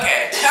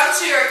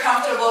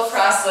comfortable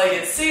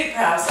cross-legged seat,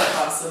 perhaps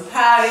up on some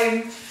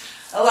padding.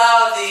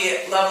 Allow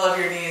the level of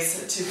your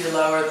knees to be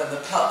lower than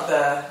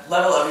the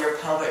level of your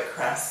pelvic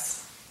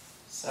crests.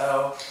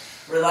 So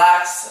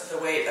relax the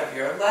weight of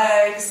your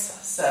legs,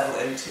 settle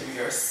into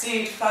your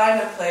seat,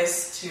 find a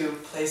place to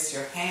place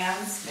your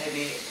hands,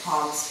 maybe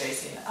palms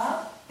facing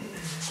up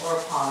or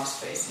palms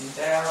facing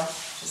down.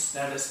 Just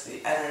notice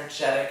the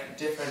energetic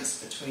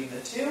difference between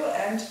the two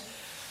and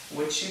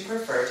which you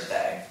prefer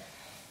today.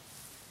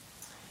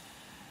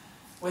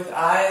 With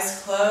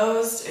eyes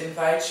closed,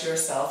 invite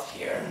yourself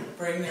here.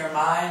 Bring your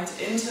mind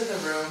into the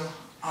room,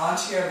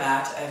 onto your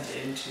mat, and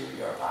into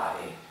your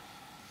body.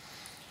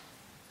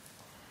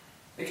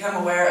 Become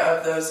aware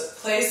of those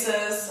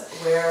places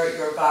where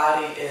your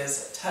body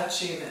is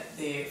touching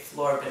the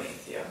floor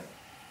beneath you.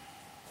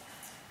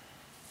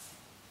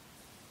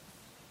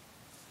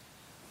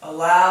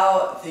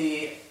 Allow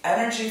the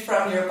energy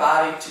from your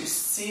body to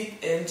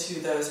seep into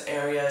those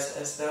areas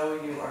as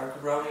though you are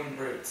growing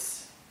roots.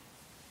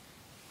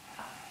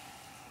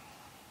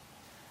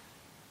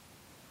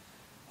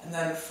 And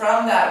then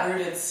from that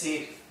rooted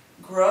seat,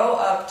 grow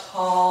up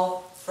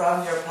tall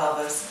from your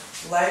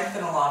pelvis,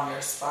 lengthen along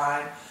your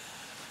spine.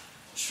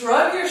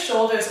 Shrug your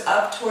shoulders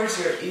up towards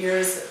your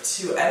ears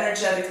to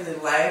energetically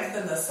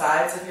lengthen the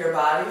sides of your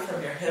body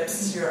from your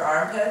hips to your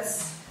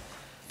armpits.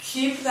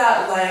 Keep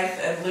that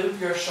length and loop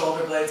your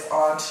shoulder blades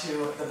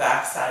onto the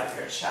back side of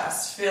your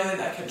chest, feeling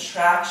a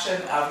contraction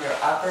of your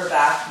upper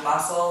back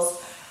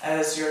muscles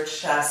as your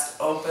chest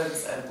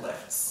opens and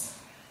lifts.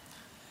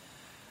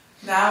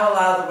 Now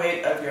allow the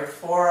weight of your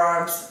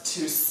forearms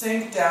to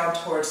sink down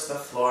towards the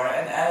floor,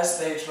 and as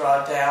they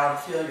draw down,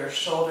 feel your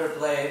shoulder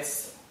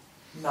blades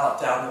melt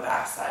down the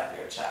backside of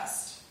your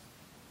chest.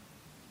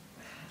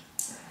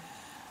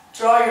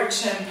 Draw your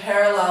chin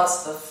parallel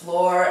to the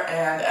floor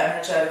and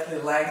energetically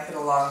lengthen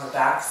along the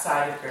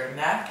backside of your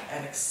neck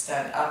and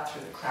extend up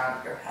through the crown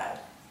of your head.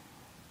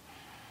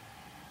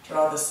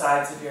 Draw the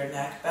sides of your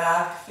neck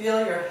back.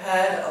 Feel your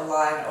head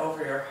align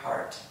over your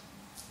heart.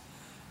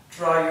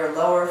 Draw your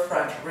lower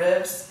front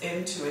ribs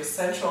into a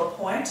central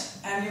point,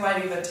 and you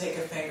might even take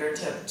a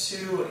fingertip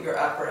to your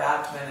upper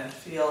abdomen and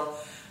feel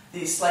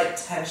the slight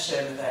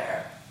tension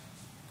there.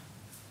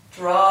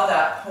 Draw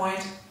that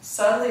point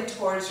subtly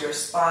towards your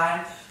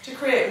spine to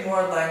create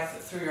more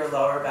length through your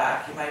lower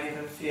back. You might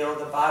even feel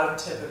the bottom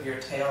tip of your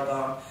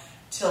tailbone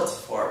tilt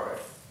forward.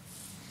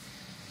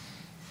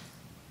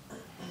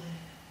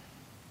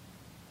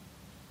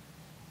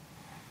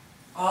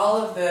 All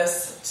of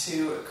this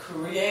to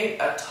create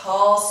a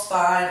tall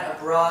spine, a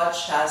broad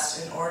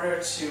chest in order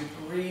to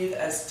breathe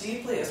as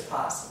deeply as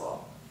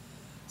possible.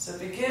 So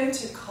begin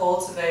to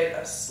cultivate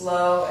a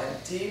slow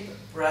and deep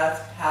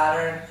breath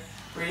pattern,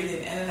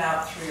 breathing in and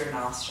out through your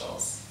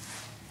nostrils.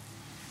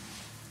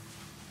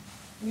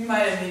 You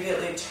might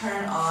immediately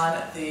turn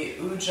on the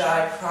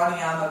Ujjayi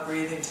pranayama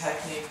breathing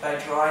technique by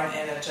drawing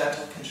in a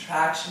gentle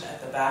contraction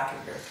at the back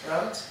of your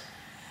throat,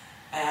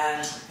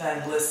 and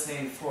then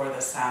listening for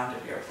the sound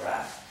of your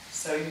breath.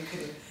 So you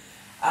can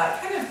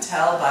kind of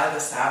tell by the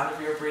sound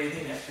of your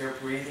breathing if you're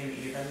breathing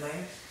evenly.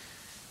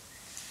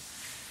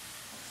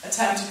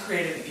 Attempt to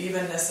create an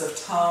evenness of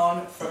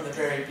tone from the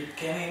very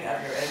beginning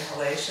of your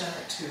inhalation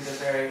to the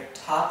very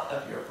top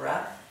of your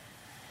breath,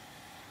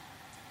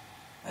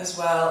 as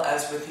well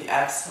as with the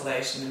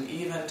exhalation, an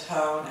even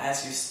tone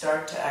as you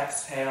start to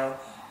exhale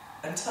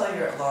until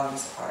your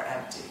lungs are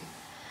empty.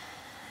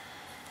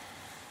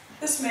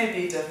 This may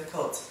be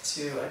difficult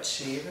to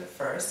achieve at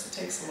first. It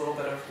takes a little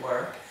bit of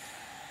work.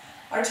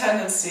 Our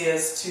tendency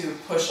is to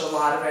push a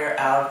lot of air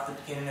out at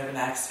the beginning of an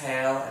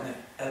exhale, and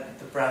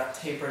the breath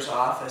tapers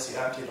off as you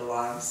empty the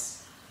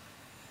lungs.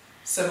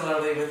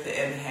 Similarly with the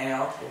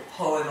inhale, we'll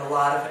pull in a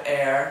lot of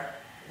air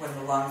when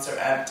the lungs are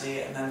empty,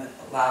 and then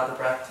allow the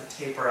breath to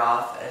taper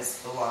off as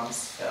the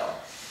lungs fill.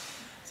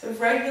 So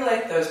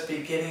regulate those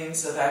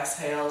beginnings of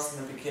exhales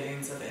and the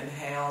beginnings of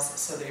inhales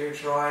so that you're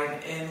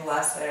drawing in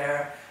less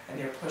air and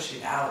you're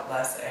pushing out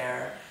less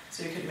air,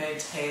 so you can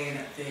maintain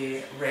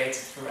the rate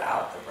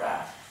throughout the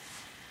breath.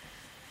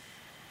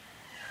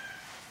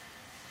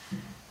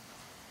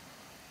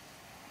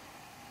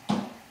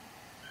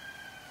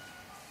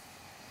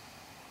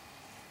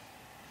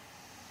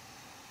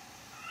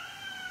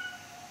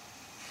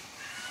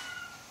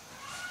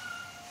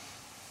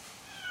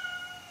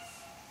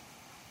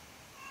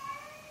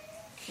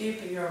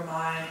 Keep your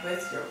mind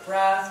with your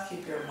breath,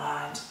 keep your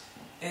mind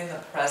in the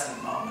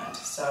present moment.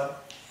 So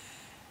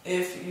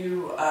if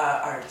you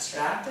are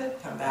distracted,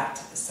 come back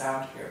to the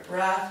sound of your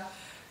breath,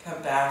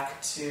 come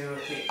back to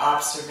the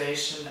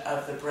observation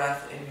of the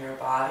breath in your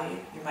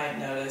body. You might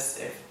notice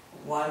if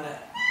one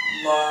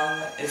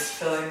lung is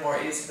filling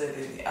more easily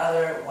than the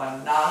other,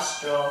 one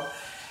nostril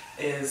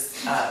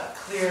is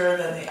clearer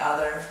than the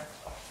other.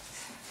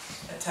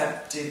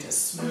 Attempting to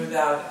smooth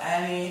out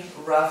any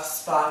rough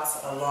spots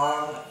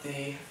along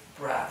the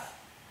breath.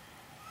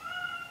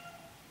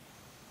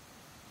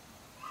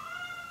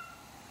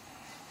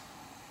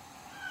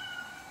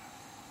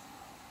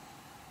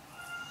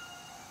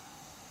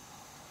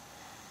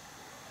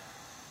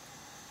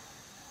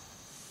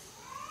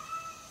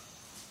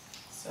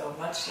 So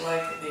much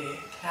like the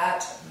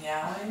cat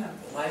meowing,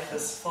 life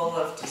is full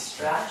of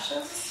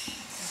distractions.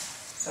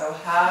 So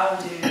how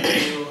do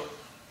you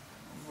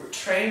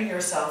train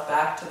yourself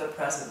back to the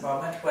present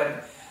moment when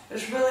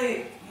there's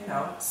really,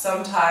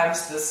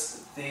 sometimes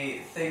the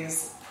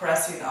things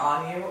pressing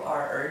on you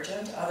are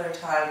urgent, other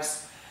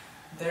times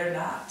they're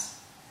not.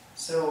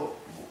 So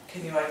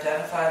can you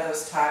identify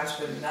those times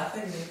when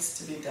nothing needs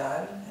to be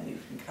done and you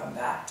can come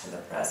back to the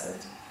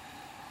present?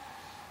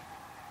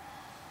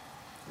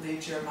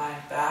 Lead your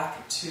mind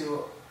back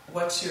to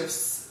what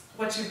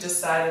you've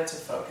decided to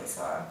focus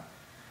on.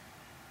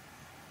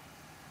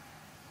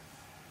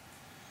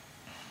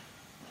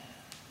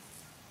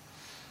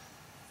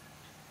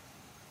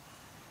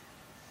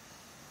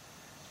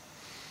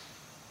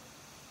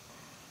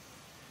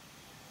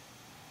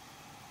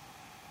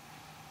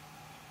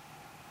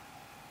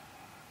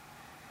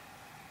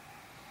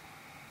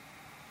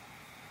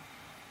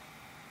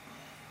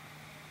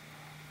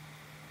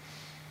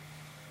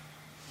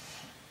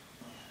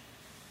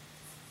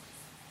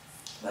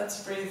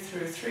 Let's breathe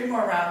through 3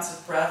 more rounds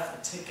of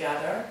breath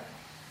together.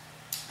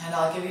 And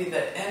I'll give you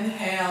the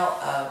inhale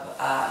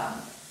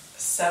of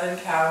 7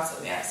 counts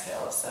and the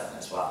exhale of 7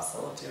 as well. So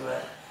we'll do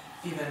an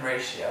even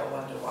ratio,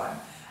 1 to 1.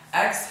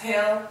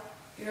 Exhale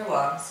your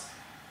lungs.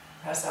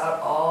 Press out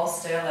all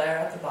stale air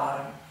at the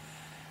bottom.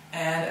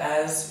 And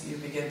as you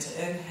begin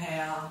to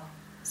inhale,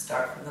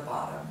 start from the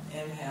bottom.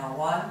 Inhale,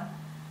 1,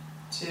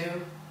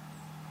 2,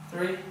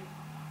 3,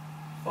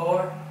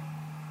 4,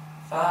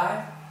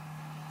 5,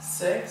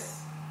 6,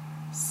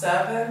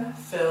 7,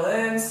 fill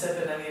in,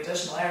 sip in any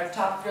additional air at the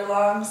top of your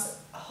lungs,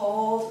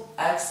 hold,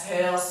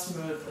 exhale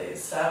smoothly,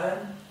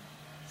 7,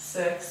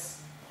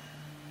 6,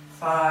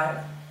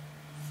 5,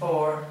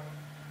 4,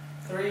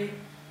 3,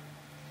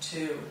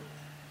 2,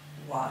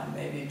 1.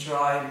 Maybe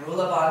drawing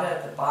Mula Bandha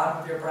at the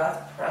bottom of your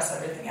breath, press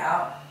everything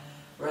out,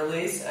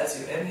 release as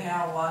you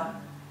inhale, 1,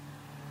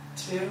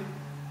 2,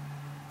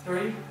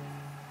 3,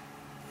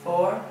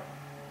 4,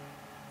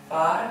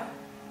 5,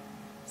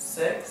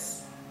 6,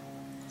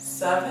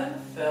 7,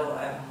 fill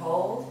and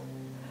hold.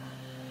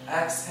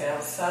 Exhale,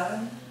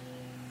 7,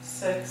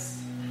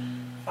 6,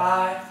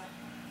 5,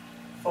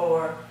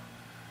 4,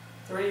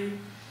 3,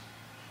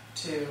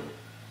 2,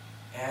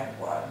 and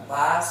 1.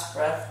 Last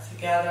breath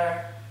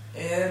together.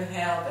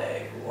 Inhale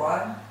big.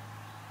 1,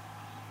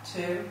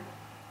 2,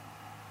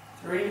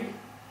 3,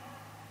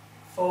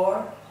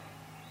 4,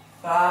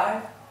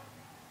 5,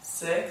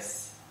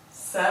 6,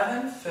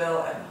 7.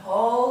 Fill and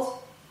hold.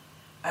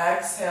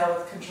 Exhale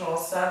with control.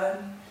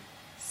 7,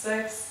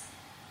 6,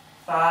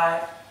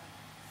 5,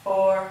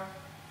 4,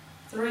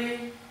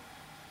 3,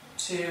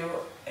 2,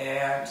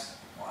 and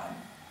 1.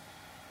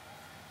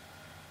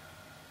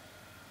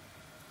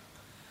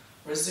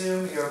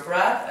 Resume your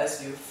breath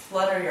as you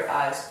flutter your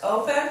eyes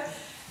open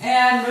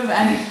and move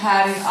any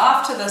padding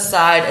off to the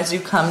side as you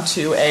come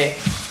to a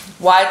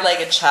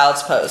wide-legged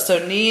child's pose.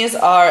 So knees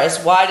are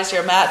as wide as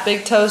your mat,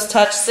 big toes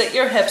touch. Sit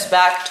your hips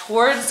back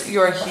towards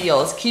your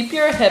heels. Keep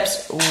your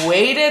hips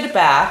weighted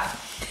back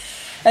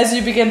as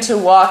you begin to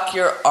walk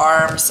your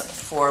arms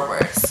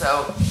forward.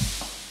 So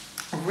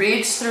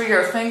reach through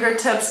your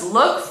fingertips,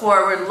 look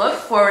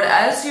forward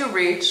as you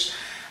reach,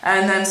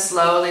 and then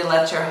slowly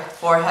let your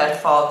forehead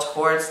fall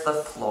towards the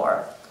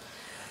floor.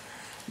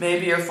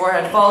 Maybe your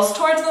forehead falls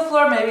towards the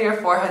floor, maybe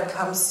your forehead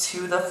comes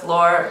to the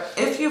floor.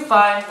 If you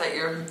find that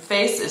your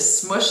face is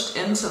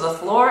smushed into the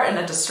floor in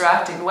a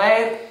distracting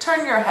way,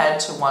 turn your head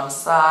to one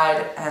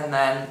side, and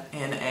then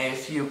in a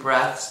few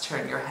breaths,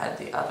 turn your head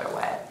the other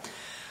way.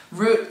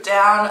 Root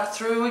down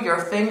through your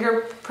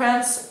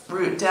fingerprints,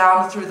 root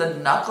down through the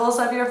knuckles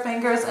of your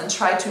fingers, and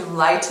try to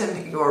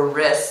lighten your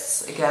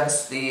wrists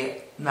against the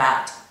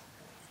mat.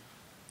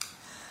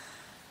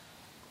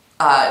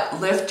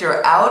 Lift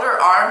your outer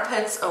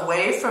armpits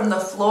away from the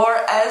floor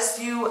as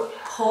you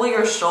pull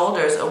your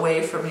shoulders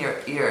away from your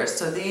ears.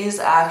 So these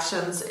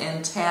actions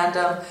in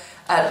tandem,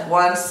 at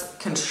once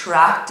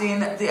contracting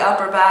the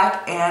upper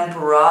back and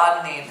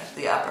broadening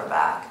the upper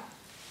back.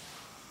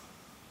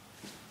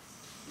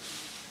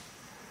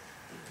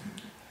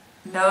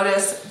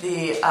 Notice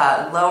the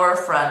lower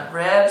front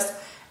ribs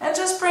and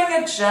just bring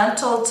a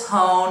gentle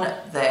tone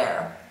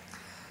there,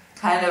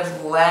 kind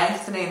of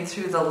lengthening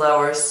through the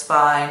lower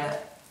spine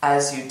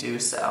as you do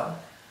so.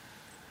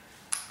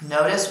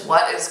 Notice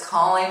what is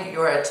calling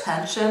your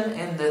attention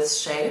in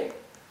this shape.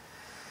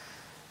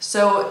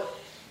 So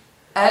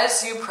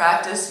as you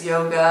practice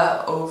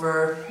yoga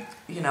over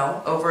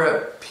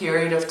a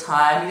period of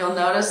time, you'll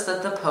notice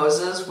that the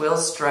poses will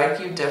strike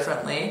you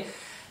differently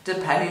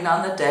depending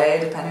on the day,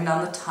 depending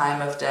on the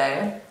time of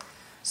day.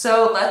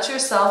 So let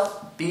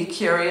yourself be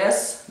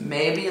curious,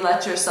 maybe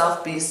let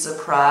yourself be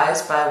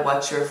surprised by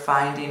what you're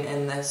finding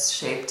in this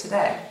shape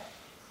today.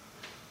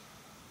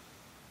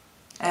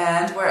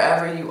 And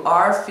wherever you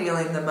are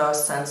feeling the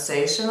most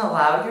sensation,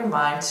 allow your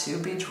mind to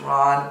be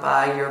drawn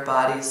by your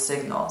body's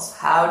signals.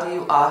 How do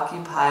you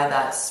occupy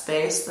that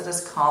space that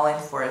is calling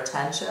for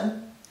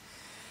attention?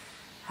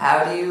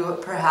 How do you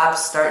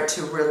perhaps start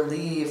to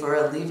relieve or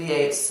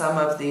alleviate some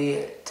of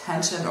the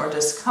tension or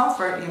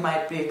discomfort you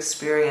might be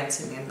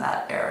experiencing in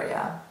that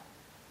area?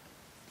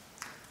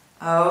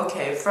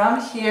 Okay,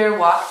 from here,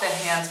 walk the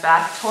hands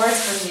back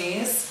towards the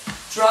knees.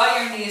 Draw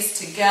your knees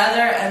together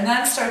and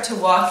then start to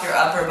walk your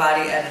upper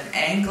body at an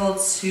angle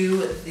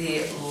to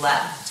the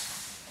left.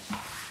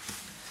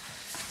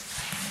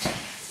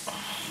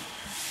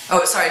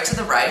 Oh, sorry, to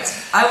the right.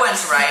 I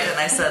went right and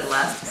I said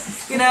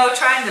left. You know,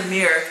 trying to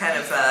mirror kind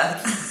of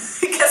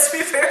gets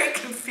me very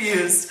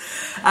confused.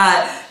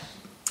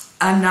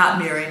 I'm not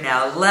mirroring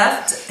now.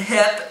 Left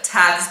hip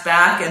tags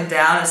back and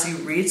down as you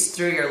reach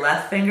through your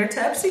left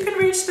fingertips. You can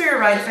reach through your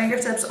right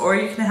fingertips, or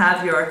you can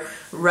have your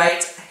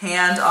right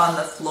hand on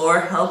the floor,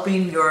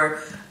 helping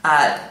your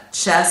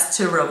chest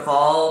to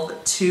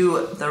revolve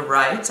to the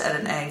right at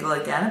an angle,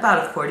 again,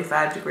 about a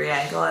 45-degree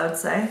angle, I would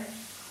say.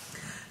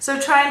 So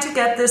trying to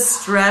get this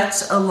stretch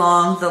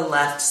along the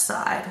left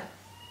side.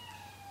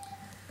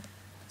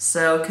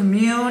 So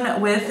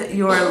commune with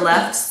your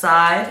left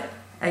side.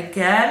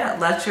 Again,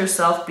 let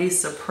yourself be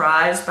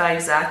surprised by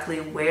exactly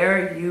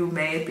where you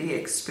may be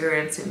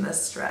experiencing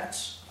this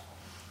stretch.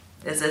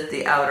 Is it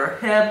the outer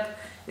hip?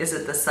 Is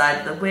it the side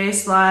of the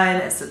waistline?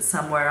 Is it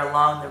somewhere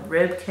along the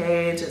rib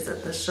cage? Is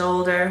it the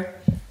shoulder?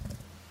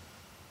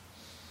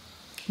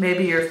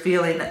 Maybe you're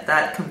feeling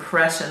that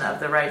compression of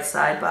the right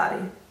side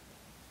body.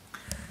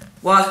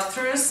 Walk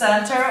through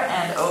center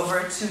and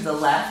over to the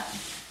left.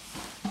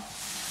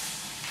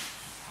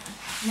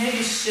 Maybe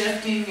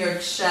shifting your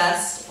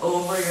chest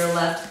over your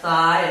left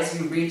thigh as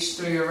you reach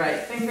through your right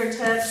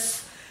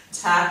fingertips.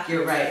 Tap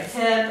your right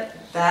hip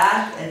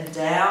back and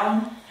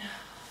down.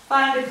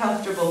 Find a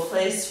comfortable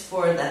place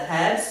for the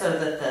head so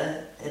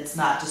that it's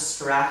not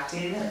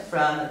distracting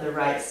from the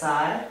right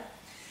side.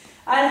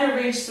 Either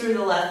reach through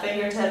the left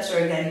fingertips, or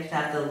again, you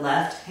can have the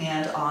left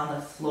hand on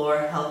the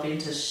floor, helping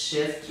to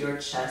shift your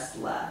chest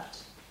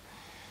left.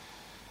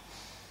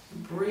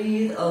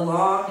 Breathe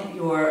along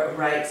your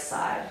right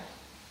side.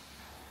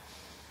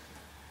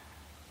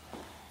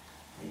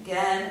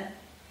 Again,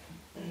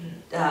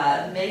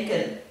 make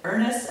an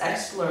earnest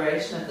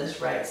exploration of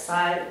this right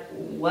side.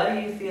 What are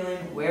you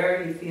feeling? Where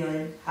are you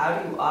feeling? How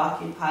do you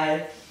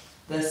occupy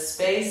the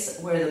space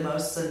where the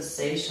most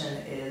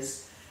sensation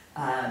is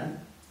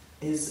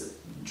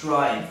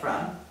drawing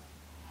from?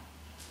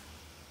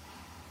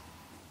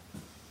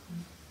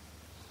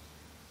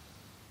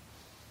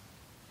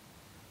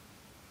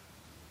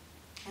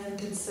 And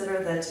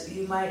consider that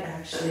you might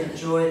actually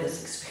enjoy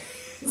this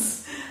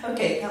experience.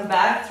 Okay, come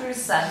back through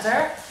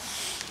center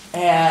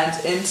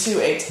and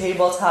into a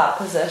tabletop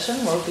position.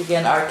 We'll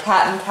begin our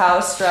cat and cow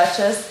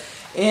stretches.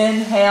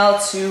 Inhale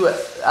to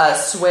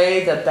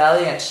sway the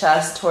belly and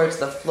chest towards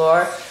the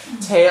floor.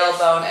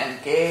 Tailbone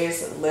and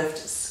gaze lift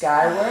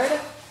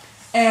skyward.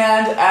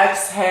 And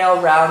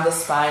exhale, round the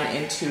spine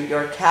into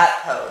your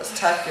cat pose.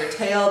 Tuck your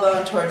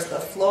tailbone towards the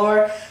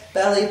floor.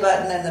 Belly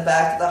button and the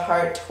back of the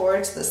heart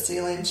towards the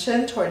ceiling.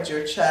 Chin towards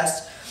your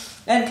chest.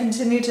 And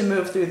continue to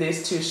move through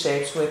these two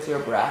shapes with your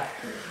breath.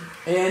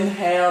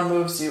 Inhale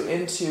moves you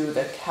into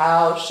the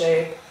cow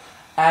shape.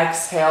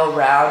 Exhale,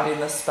 rounding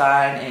the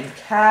spine in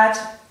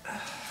cat.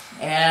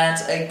 And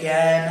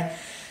again,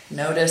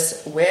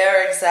 notice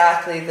where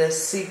exactly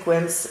this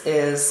sequence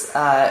is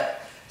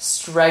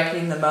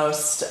striking the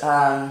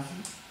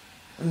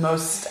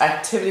most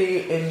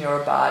activity in your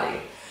body.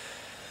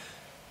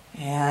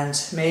 And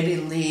maybe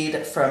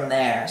lead from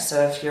there.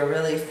 So if you're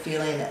really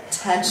feeling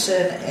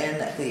tension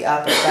in the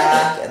upper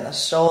back and the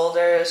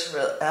shoulders,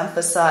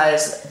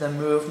 emphasize the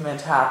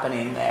movement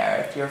happening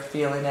there. If you're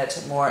feeling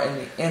it more in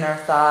the inner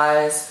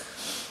thighs,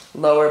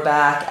 lower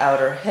back,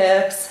 outer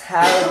hips,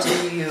 how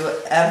do you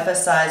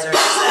emphasize or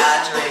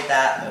exaggerate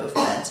that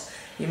movement?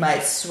 You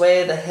might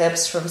sway the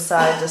hips from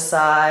side to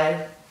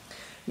side.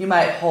 You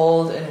might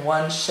hold in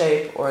one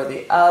shape or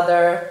the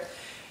other.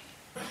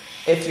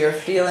 If you're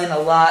feeling a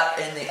lot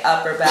in the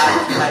upper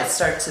back, you might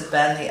start to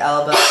bend the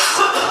elbows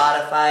to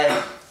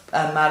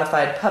a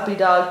modified puppy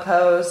dog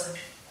pose.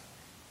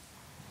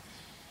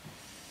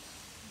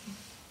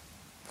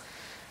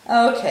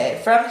 Okay,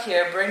 from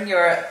here, bring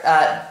your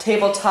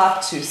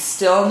tabletop to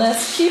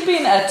stillness,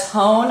 keeping a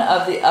tone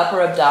of the upper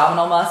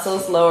abdominal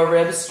muscles, lower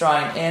ribs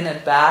drawing in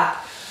and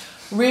back,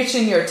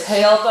 reaching your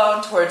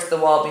tailbone towards the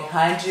wall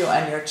behind you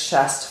and your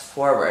chest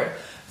forward.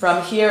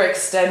 From here,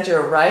 extend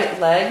your right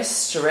leg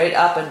straight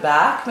up and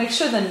back. Make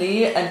sure the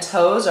knee and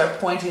toes are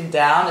pointing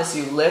down as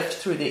you lift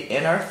through the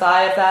inner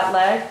thigh of that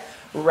leg,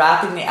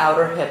 wrapping the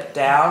outer hip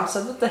down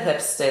so that the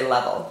hips stay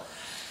level.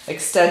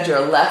 Extend your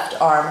left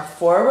arm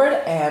forward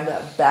and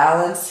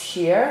balance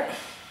here,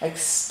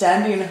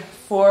 extending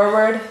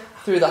forward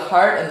through the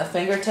heart and the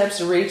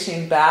fingertips,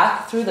 reaching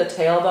back through the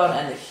tailbone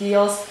and the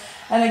heels.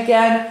 And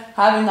again,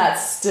 having that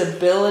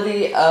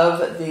stability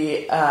of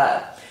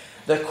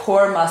the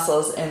core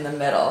muscles in the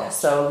middle.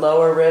 So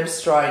lower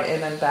ribs drawing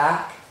in and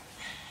back.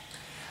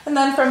 And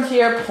then from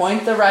here,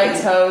 point the right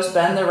toes,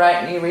 bend the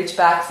right knee, reach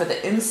back for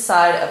the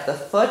inside of the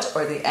foot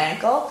or the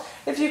ankle.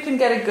 If you can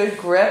get a good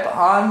grip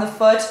on the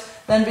foot,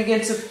 Then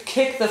begin to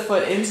kick the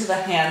foot into the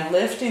hand,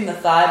 lifting the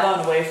thigh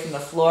bone away from the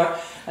floor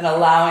and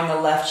allowing the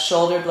left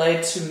shoulder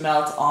blade to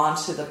melt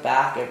onto the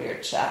back of your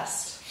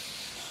chest.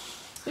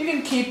 You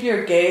can keep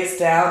your gaze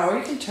down or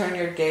you can turn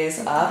your gaze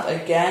up.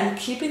 Again,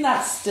 keeping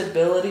that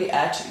stability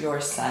at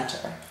your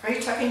center. Are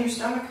you tucking your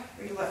stomach?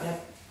 Or are you letting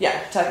it?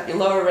 Yeah, tuck your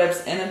lower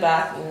ribs in and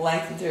back,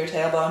 lengthen through your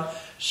tailbone,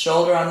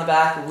 shoulder on the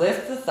back,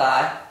 lift the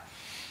thigh.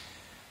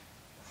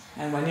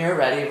 And when you're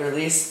ready,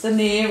 release the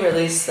knee,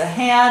 release the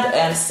hand,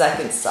 and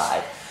second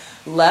side.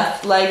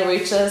 Left leg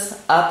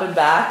reaches up and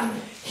back.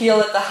 Heel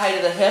at the height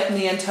of the hip,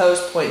 knee and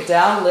toes point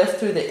down. Lift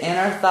through the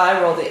inner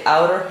thigh, roll the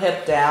outer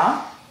hip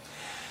down.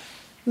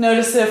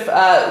 Notice if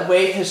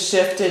weight has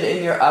shifted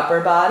in your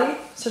upper body.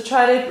 So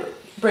try to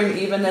bring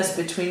evenness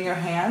between your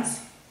hands.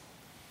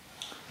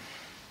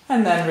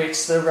 And then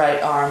reach the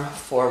right arm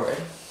forward.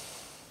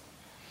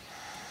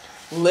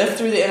 Lift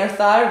through the inner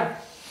thigh,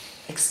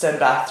 extend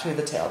back through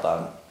the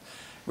tailbone.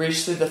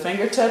 Reach through the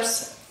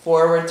fingertips,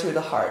 forward through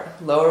the heart.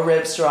 Lower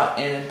ribs draw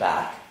in and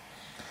back.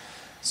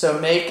 So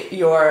make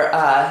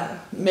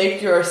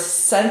your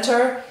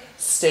center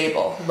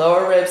stable.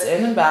 Lower ribs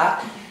in and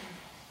back.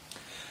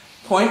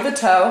 Point the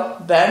toe,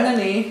 bend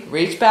the knee,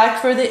 reach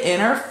back for the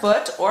inner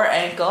foot or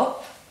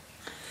ankle.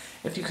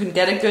 If you can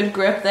get a good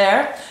grip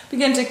there,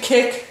 begin to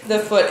kick the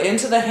foot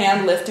into the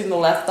hand, lifting the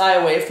left thigh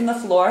away from the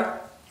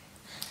floor.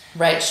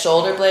 Right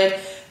shoulder blade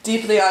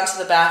deeply onto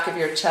the back of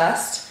your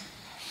chest.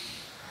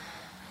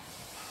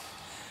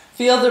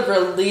 Feel the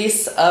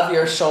release of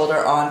your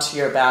shoulder onto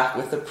your back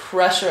with the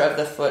pressure of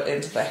the foot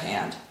into the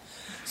hand.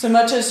 So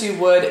much as you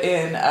would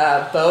in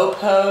a bow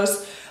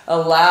pose,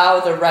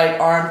 allow the right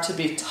arm to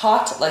be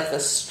taut like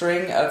the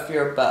string of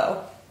your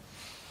bow.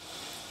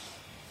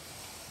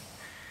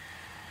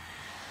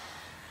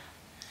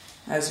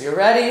 As you're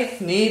ready,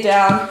 knee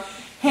down,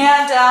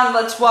 hand down.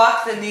 Let's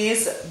walk the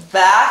knees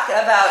back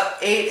about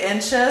 8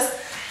 inches.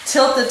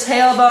 Tilt the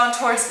tailbone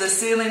towards the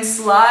ceiling.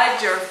 Slide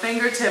your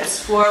fingertips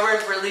forward.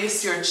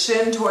 Release your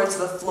chin towards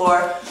the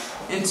floor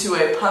into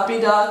a puppy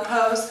dog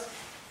pose.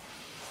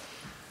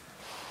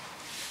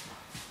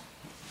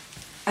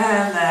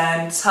 And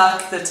then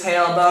tuck the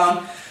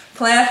tailbone.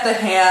 Plant the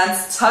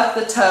hands. Tuck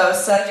the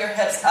toes. Send your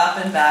hips up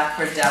and back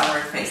for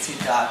downward facing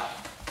dog.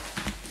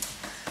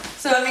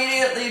 So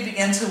immediately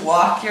begin to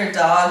walk your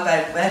dog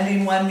by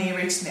bending one knee,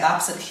 reaching the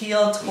opposite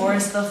heel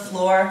towards the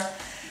floor.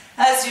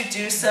 As you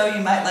do so,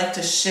 you might like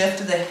to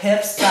shift the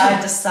hips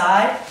side to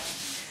side.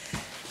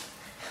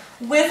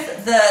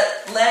 With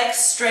the leg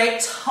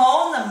straight,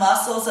 tone the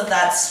muscles of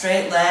that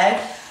straight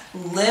leg.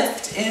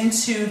 Lift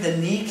into the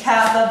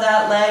kneecap of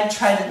that leg.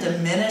 Try to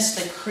diminish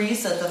the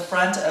crease at the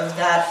front of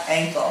that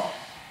ankle.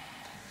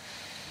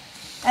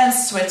 And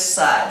switch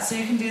sides. So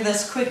you can do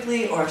this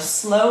quickly or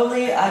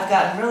slowly. I've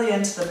gotten really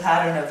into the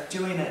pattern of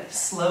doing it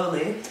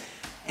slowly.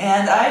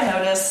 And I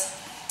notice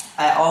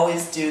I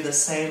always do the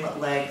same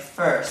leg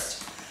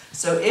first.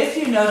 So if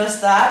you notice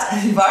that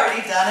and you've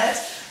already done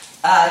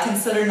it,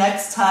 consider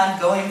next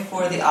time going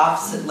for the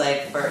opposite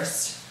leg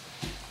first.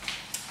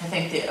 I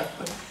think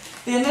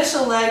the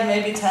initial leg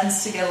maybe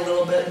tends to get a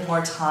little bit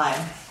more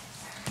time.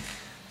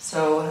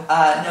 So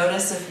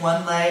notice if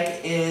one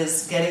leg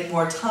is getting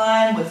more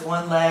time, if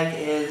one leg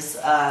is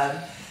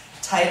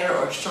tighter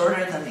or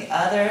shorter than the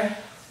other.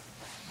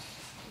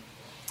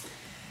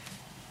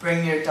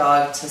 Bring your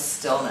dog to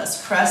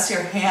stillness. Press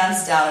your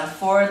hands down and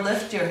forward.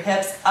 Lift your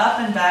hips up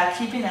and back,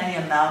 keeping any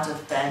amount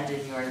of bend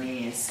in your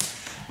knees.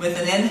 With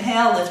an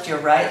inhale, lift your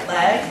right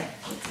leg.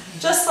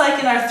 Just like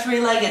in our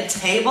three-legged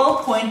table,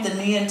 point the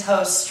knee and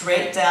toe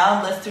straight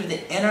down. Lift through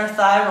the inner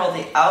thigh, roll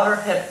the outer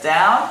hip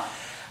down.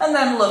 And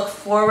then look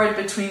forward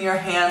between your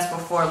hands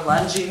before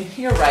lunging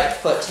your right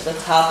foot to the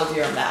top of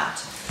your mat.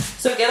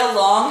 So get a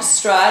long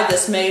stride.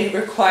 This may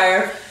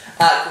require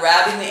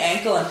grabbing the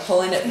ankle and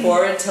pulling it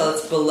forward till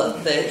it's below,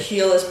 the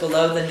heel is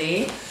below the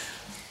knee.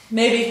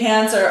 Maybe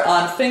hands are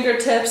on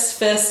fingertips,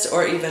 fists,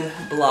 or even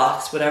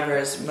blocks, whatever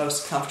is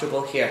most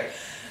comfortable here.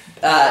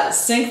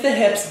 Sink the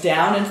hips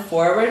down and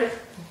forward,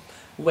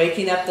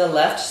 waking up the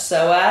left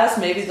psoas.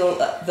 Maybe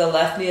the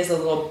left knee is a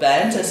little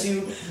bent as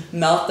you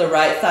melt the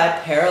right thigh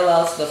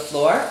parallel to the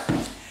floor.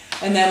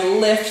 And then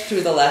lift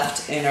through the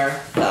left inner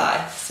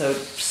thigh. So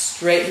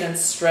straighten and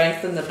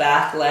strengthen the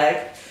back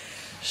leg.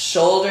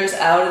 Shoulders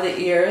out of the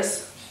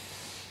ears.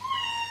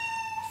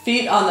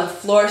 Feet on the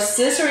floor,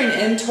 scissoring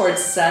in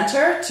towards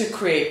center to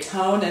create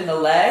tone in the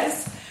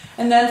legs.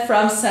 And then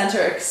from center,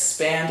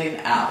 expanding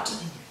out.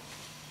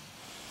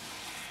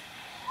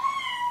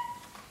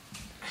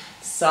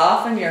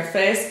 Soften your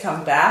face,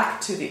 come back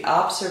to the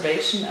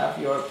observation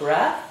of your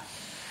breath.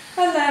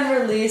 And then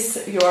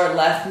release your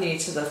left knee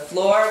to the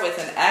floor. With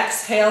an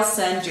exhale,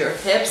 send your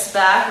hips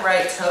back,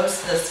 right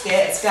toes to the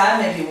sky.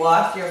 Maybe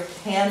walk your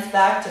hands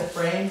back to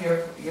frame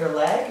your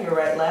leg, your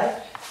right leg.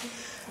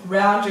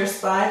 Round your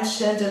spine,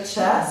 chin to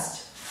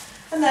chest.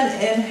 And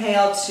then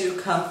inhale to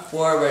come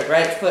forward.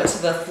 Right foot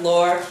to the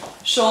floor.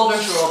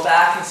 Shoulders roll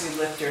back as you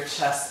lift your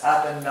chest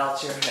up and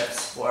melt your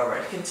hips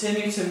forward.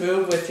 Continue to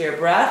move with your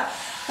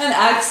breath. And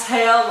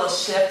exhale, we'll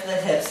shift the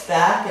hips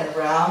back and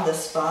round the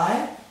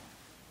spine.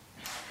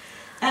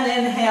 And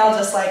inhale,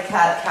 just like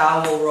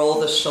cat-cow, we'll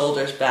roll the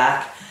shoulders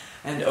back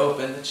and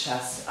open the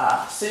chest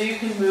up. So you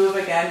can move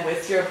again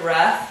with your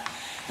breath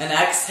and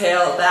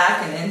exhale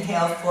back and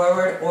inhale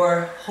forward,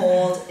 or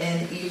hold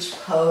in each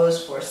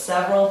pose for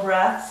several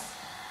breaths.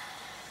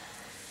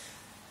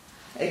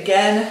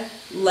 Again,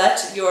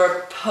 let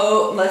your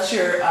poses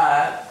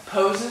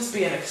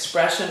be an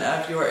expression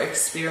of your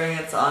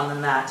experience on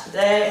the mat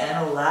today,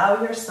 and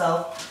allow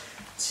yourself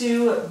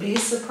to be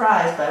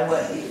surprised by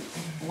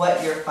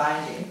what you're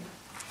finding.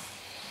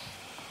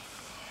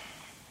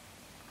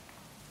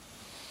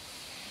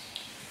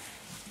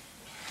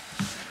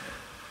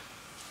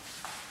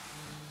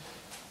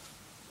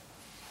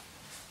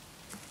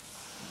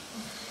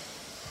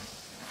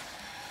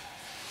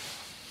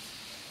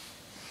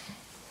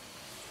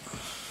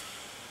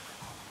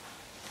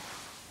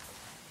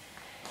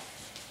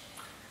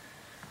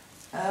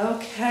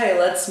 Okay,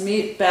 let's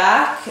meet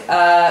back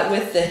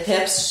with the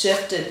hips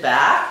shifted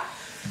back.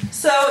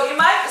 So you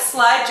might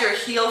slide your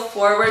heel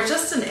forward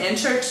just an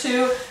inch or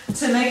two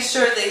to make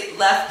sure the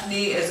left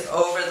knee is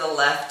over the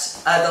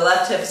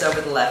left hip is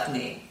over the left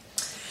knee.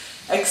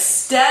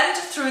 Extend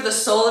through the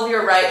sole of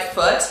your right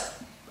foot,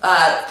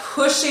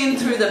 pushing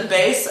through the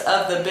base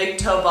of the big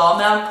toe ball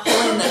mound,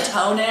 pulling the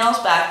toenails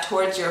back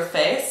towards your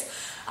face.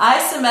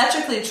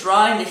 Isometrically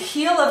drawing the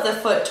heel of the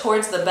foot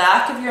towards the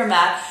back of your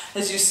mat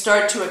as you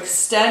start to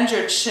extend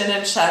your chin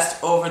and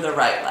chest over the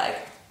right leg.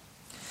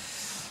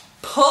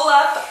 Pull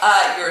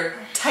up your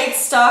tight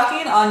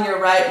stocking on your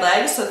right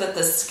leg so that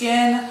the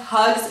skin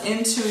hugs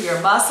into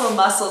your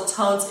muscle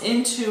tones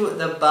into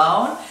the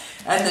bone,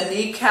 and the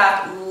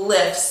kneecap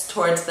lifts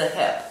towards the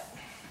hip.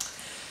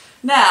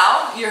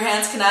 Now, your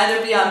hands can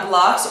either be on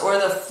blocks or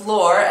the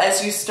floor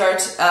as you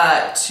start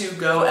to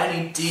go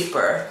any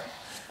deeper.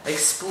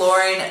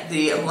 Exploring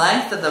the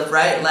length of the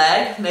right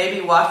leg,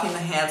 maybe walking the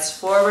hands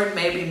forward,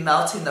 maybe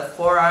melting the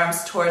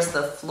forearms towards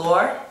the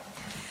floor.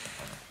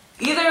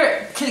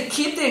 Either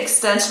keep the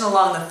extension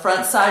along the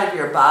front side of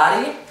your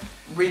body,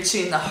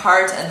 reaching the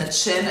heart and the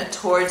chin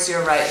towards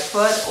your right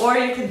foot, or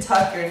you can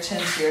tuck your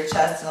chin to your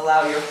chest and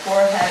allow your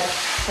forehead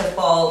to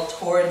fall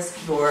towards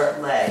your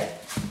leg.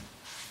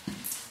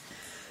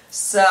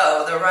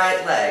 So, the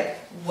right leg,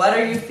 what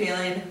are you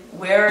feeling?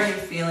 Where are you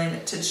feeling?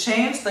 To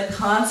change the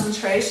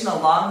concentration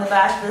along the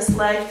back of this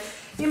leg,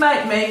 you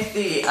might make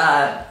the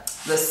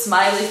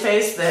smiley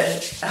face,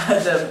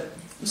 the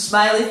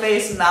smiley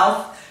face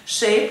mouth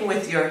shape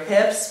with your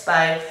hips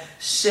by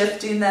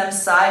shifting them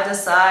side to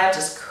side,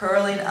 just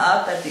curling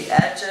up at the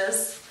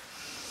edges.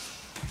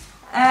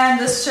 And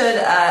this should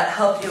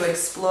help you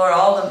explore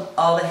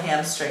all the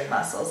hamstring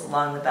muscles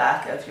along the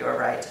back of your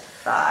right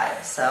thigh.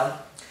 So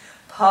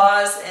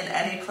pause in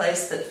any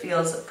place that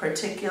feels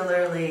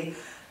particularly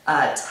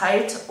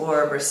tight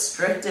or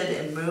restricted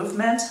in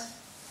movement.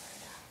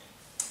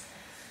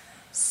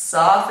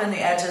 Soften the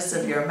edges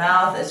of your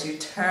mouth as you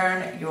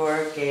turn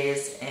your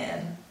gaze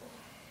in.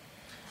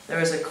 There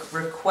was a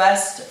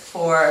request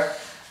for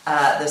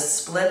the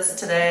splits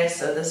today,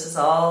 so this is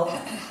all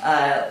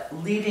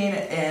leading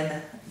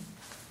in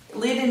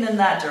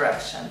that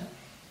direction.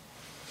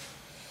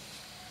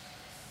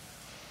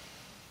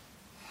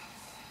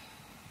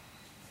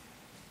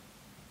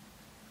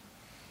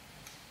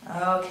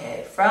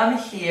 Okay, from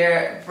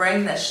here,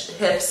 bring the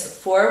hips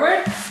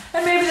forward,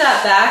 and maybe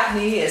that back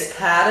knee is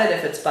padded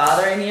if it's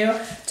bothering you.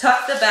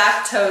 Tuck the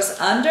back toes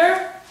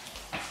under.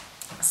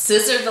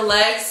 Scissor the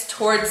legs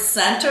towards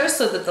center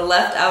so that the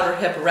left outer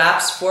hip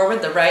wraps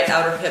forward, the right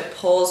outer hip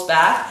pulls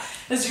back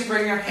as you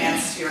bring your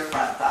hands to your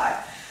front thigh.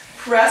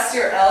 Press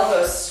your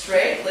elbows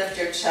straight, lift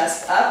your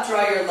chest up,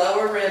 draw your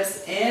lower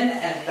ribs in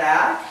and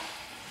back.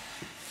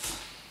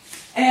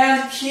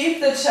 And keep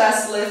the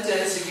chest lifted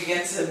as you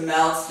begin to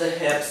melt the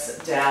hips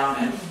down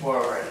and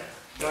forward.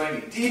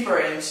 Going deeper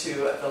into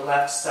the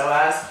left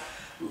psoas.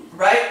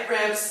 Right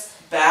ribs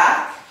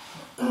back,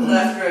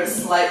 left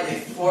ribs slightly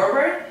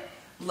forward.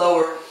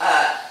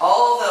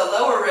 All the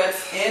lower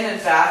ribs in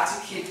and back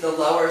to keep the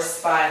lower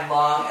spine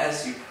long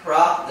as you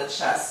prop the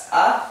chest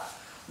up.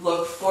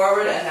 Look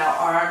forward, and now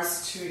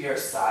arms to your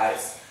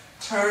sides.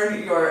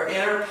 Turn your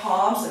inner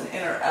palms and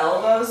inner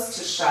elbows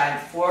to shine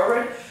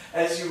forward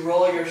as you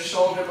roll your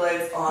shoulder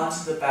blades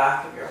onto the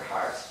back of your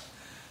heart.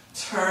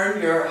 Turn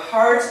your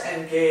heart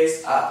and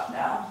gaze up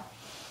now.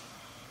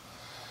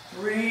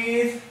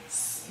 Breathe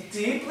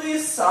deeply,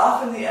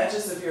 soften the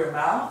edges of your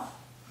mouth.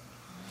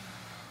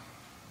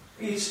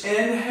 Each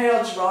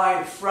inhale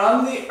drawing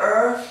from the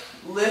earth,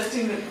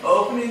 lifting and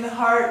opening the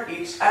heart.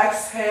 Each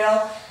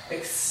exhale,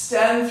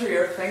 extend through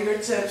your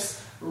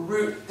fingertips,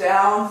 root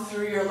down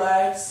through your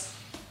legs.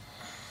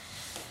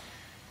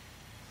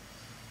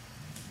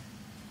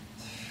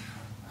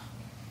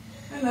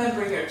 And then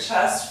bring your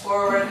chest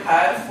forward,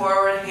 head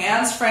forward,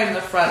 hands frame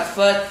the front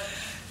foot,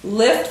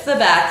 lift the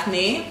back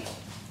knee,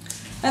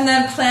 and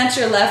then plant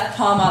your left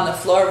palm on the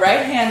floor,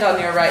 right hand on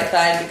your right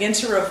thigh, and begin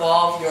to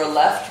revolve your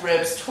left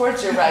ribs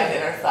towards your right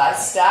inner thigh.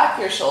 Stack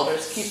your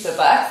shoulders, keep the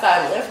back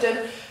thigh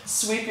lifted,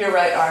 sweep your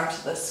right arm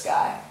to the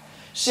sky.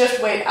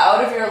 Shift weight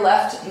out of your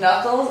left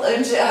knuckles,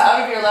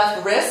 out of your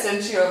left wrist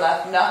into your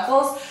left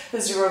knuckles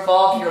as you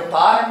revolve your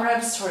bottom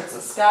ribs towards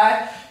the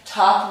sky,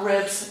 top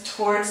ribs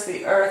towards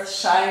the earth,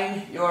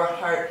 shining your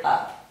heart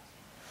up.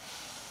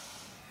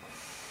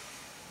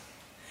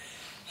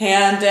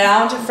 Hand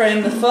down to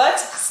frame the foot,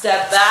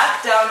 step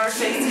back, downward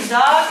facing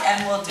dog,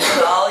 and we'll do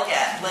it all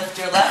again. Lift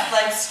your left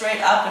leg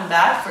straight up and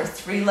back for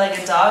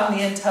three-legged dog,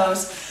 knee and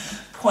toes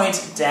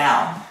point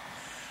down.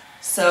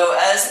 So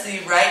as the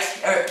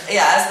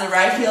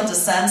right heel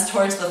descends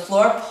towards the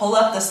floor, pull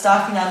up the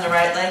stocking on the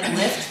right leg,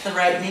 lift the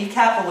right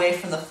kneecap away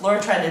from the floor,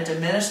 try to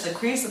diminish the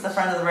crease at the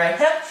front of the right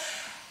hip,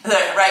 the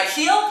right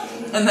heel,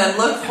 and then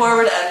look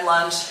forward and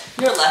lunge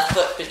your left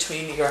foot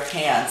between your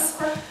hands.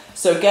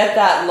 So get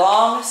that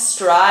long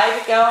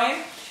stride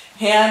going,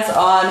 hands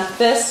on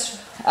fists,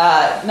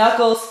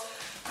 knuckles,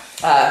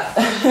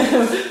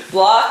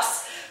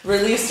 blocks,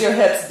 release your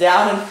hips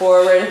down and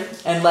forward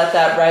and let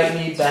that right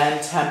knee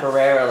bend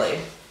temporarily.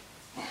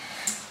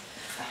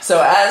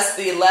 So as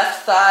the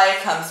left thigh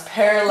comes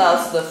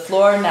parallel to the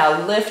floor,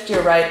 now lift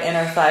your right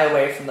inner thigh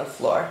away from the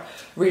floor.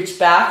 Reach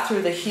back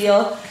through the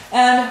heel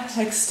and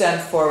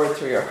extend forward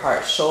through your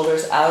heart.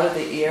 Shoulders out of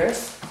the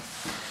ears.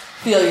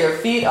 Feel your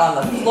feet on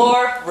the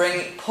floor,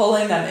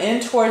 pulling them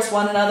in towards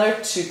one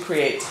another to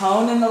create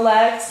tone in the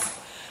legs,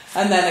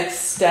 and then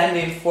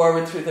extending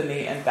forward through the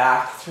knee and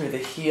back through the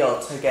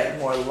heel to get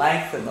more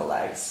length in the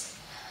legs.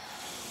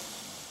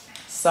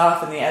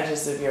 Soften the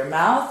edges of your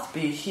mouth,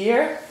 be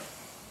here.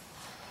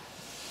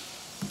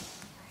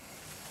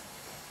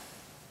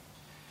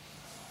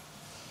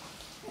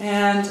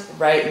 And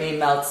right knee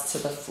melts to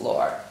the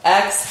floor.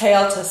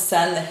 Exhale to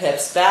send the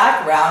hips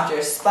back, round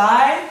your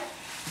spine.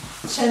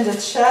 Chin to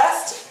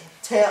chest,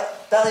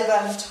 belly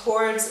button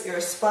towards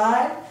your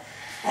spine.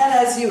 And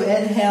as you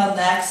inhale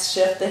next,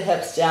 shift the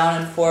hips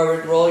down and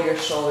forward, roll your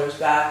shoulders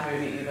back,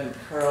 maybe even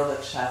curl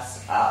the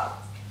chest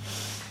up.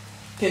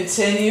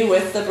 Continue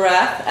with the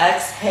breath.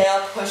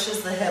 Exhale,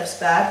 pushes the hips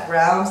back,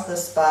 rounds the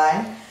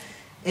spine.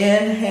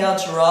 Inhale,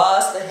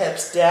 draws the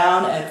hips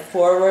down and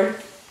forward,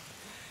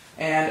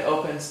 and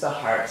opens the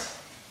heart.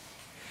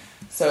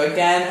 So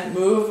again,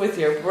 move with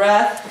your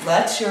breath.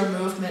 Let your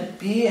movement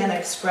be an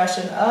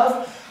expression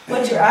of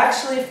what you're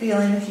actually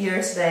feeling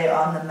here today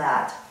on the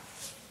mat.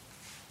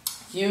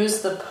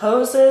 Use the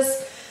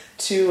poses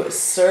to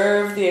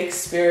serve the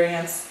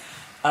experience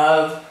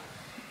of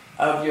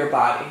your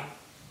body.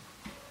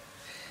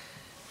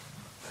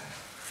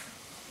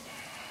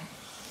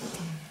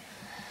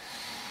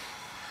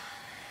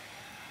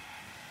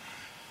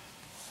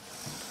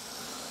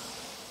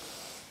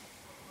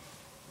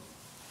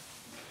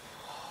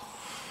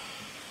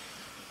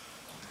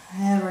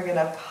 And we're going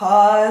to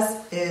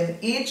pause in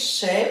each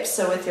shape.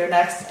 So with your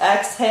next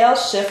exhale,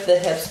 shift the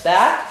hips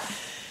back.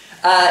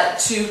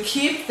 To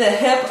keep the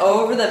hip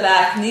over the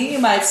back knee, you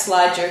might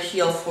slide your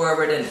heel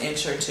forward an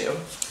inch or two.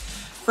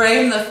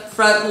 Frame the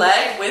front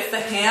leg with the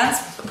hands.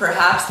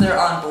 Perhaps they're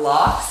on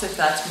blocks if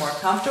that's more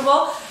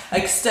comfortable.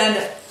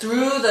 Extend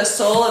through the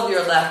sole of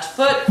your left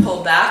foot.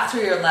 Pull back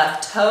through your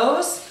left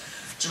toes.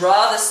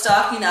 Draw the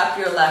stocking up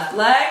your left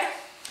leg.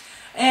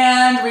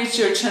 And reach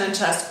your chin and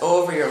chest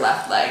over your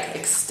left leg.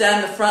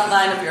 Extend the front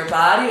line of your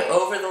body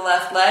over the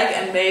left leg,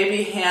 and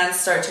maybe hands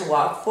start to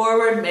walk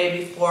forward,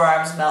 maybe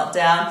forearms melt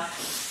down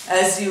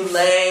as you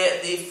lay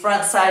the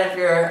front side of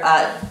your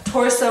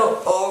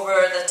torso over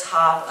the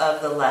top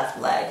of the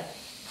left leg.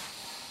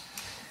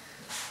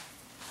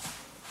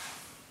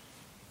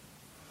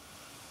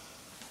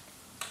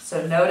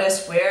 So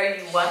notice where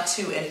you want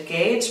to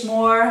engage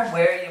more,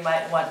 where you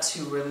might want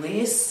to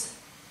release.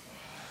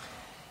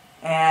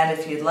 And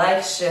if you'd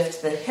like,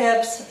 shift the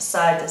hips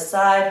side to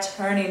side,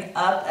 turning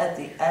up at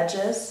the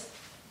edges.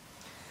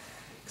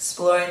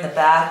 Exploring the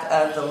back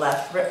of the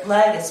left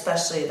leg,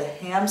 especially the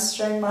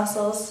hamstring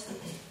muscles.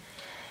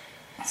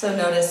 So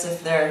notice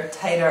if they're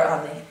tighter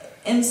on the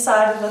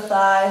inside of the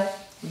thigh,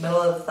 middle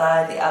of the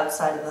thigh, the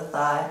outside of the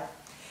thigh.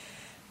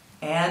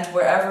 And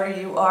wherever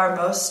you are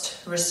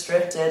most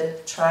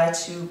restricted, try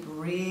to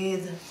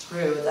breathe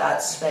through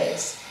that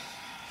space.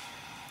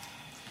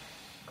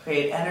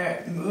 Create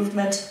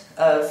movement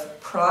of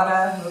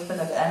prana,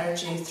 movement of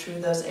energy through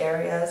those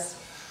areas,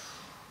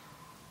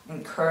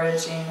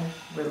 encouraging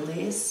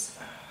release.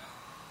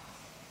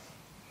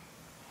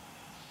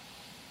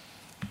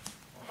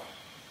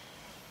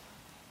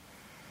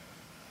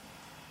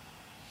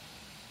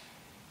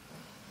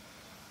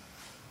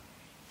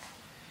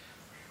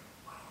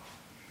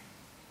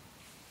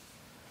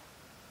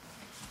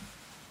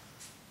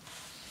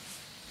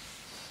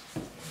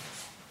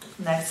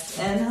 Next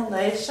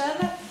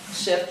inhalation,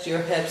 shift your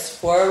hips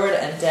forward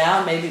and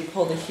down, maybe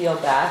pull the heel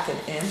back an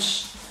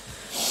inch.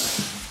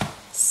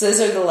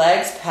 Scissor the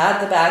legs,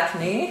 pad the back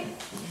knee,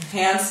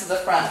 hands to the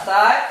front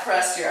thigh,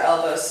 press your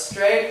elbows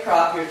straight,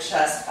 prop your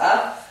chest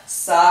up,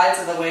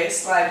 sides of the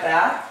waist slide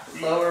back,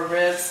 lower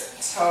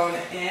ribs tone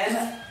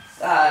in,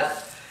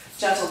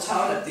 gentle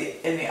tone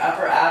in the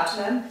upper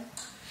abdomen.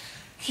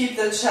 Keep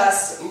the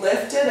chest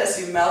lifted as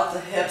you melt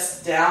the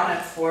hips down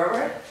and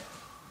forward.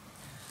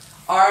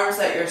 Arms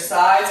at your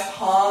sides,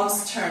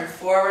 palms turn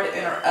forward,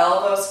 inner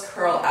elbows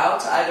curl out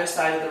to either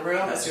side of the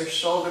room as your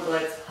shoulder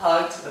blades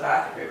hug to the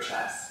back of your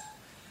chest.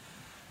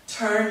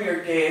 Turn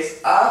your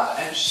gaze up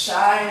and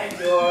shine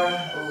your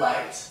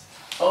light.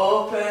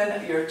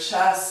 Open your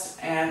chest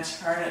and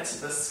turn it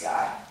to the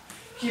sky.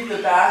 Keep the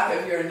back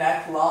of your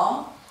neck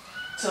long.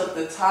 Tilt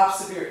the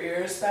tops of your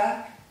ears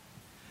back.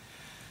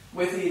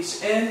 With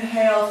each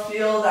inhale,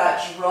 feel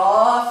that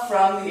draw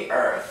from the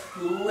earth.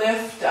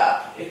 Lift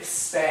up,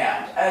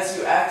 expand. As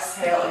you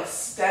exhale,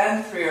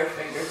 extend through your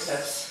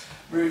fingertips.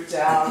 Root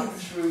down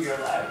through your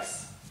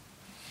legs.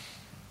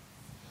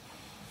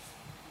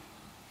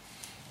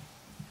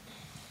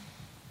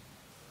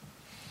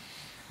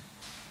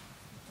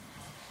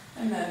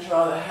 And then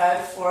draw the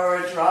head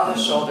forward, draw the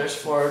shoulders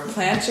forward.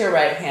 Plant your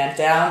right hand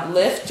down,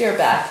 lift your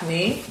back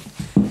knee.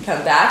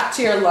 Come back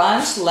to your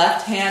lunge,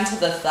 left hand to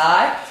the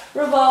thigh.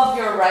 Revolve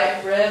your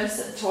right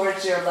ribs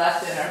towards your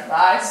left inner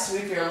thigh.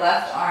 Sweep your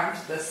left arm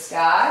to the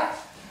sky.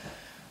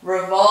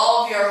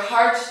 Revolve your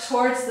heart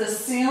towards the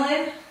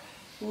ceiling.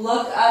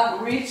 Look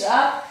up, reach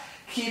up.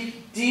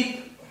 Keep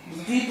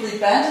deeply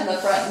bent in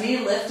the front knee,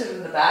 lifted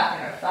in the back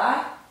inner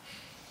thigh.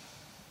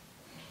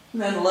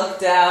 And then look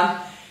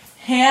down,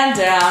 hand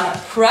down,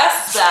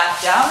 press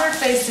back, downward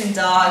facing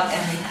dog,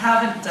 and we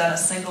haven't done a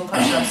single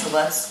push-up, so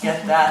let's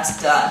get that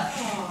done.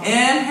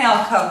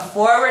 Inhale, come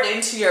forward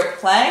into your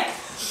plank.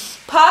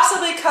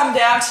 Possibly come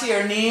down to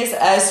your knees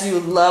as you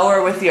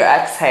lower with your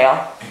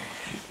exhale.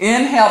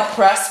 Inhale,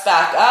 press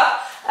back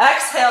up.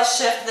 Exhale,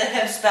 shift the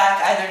hips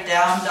back, either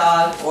down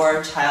dog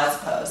or child's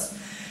pose.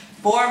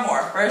 4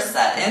 more. First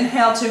set.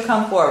 Inhale to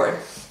come forward.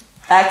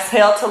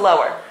 Exhale to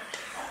lower.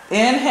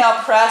 Inhale,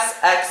 press.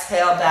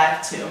 Exhale,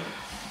 back 2.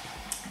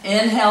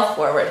 Inhale,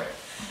 forward.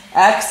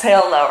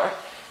 Exhale, lower.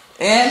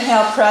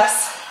 Inhale,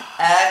 press.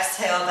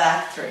 Exhale,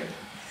 back 3.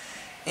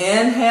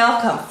 Inhale,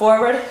 come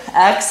forward.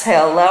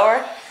 Exhale,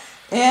 lower.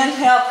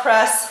 Inhale,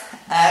 press.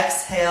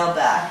 Exhale,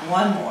 back.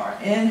 1 more.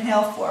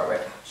 Inhale,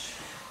 forward.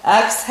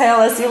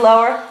 Exhale as you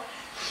lower.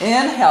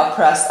 Inhale,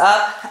 press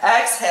up.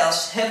 Exhale,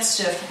 hips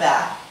shift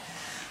back.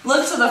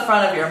 Look to the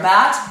front of your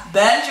mat.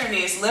 Bend your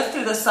knees. Lift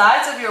through the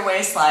sides of your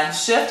waistline.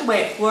 Shift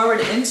weight forward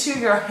into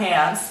your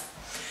hands.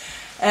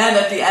 And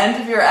at the end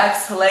of your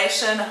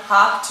exhalation,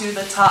 hop to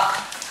the top.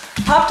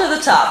 Hop to the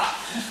top.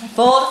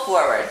 Fold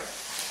forward.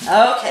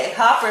 Okay,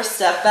 hop or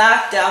step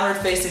back, downward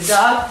facing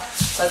dog.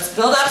 Let's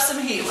build up some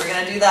heat. We're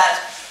going to do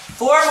that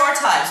 4 more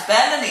times.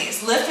 Bend the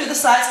knees, lift through the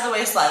sides of the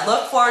waistline.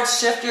 Look forward,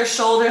 shift your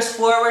shoulders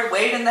forward,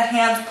 weight in the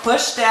hands,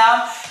 push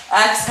down,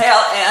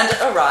 exhale, and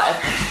arrive.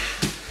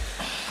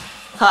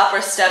 Hop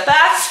or step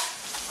back.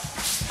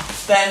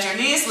 Bend your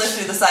knees, lift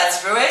through the sides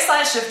of your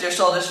waistline, shift your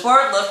shoulders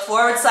forward, look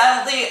forward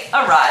silently,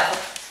 arrive.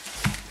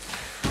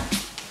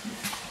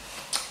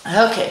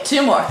 Okay,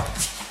 2 more.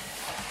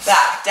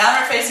 Back,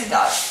 downward facing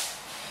dog.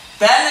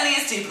 Bend the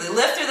knees deeply,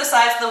 lift through the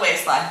sides of the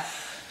waistline,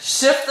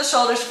 shift the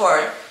shoulders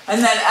forward,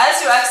 and then as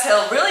you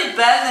exhale, really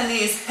bend the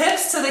knees,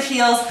 hips to the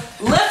heels,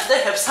 lift the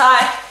hips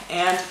high,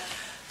 and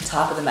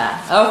top of the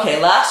mat.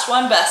 Okay, last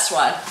one, best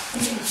one.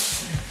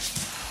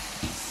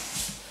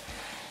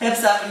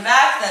 Hips up and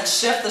back, then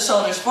shift the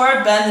shoulders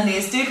forward, bend the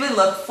knees deeply,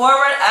 look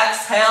forward,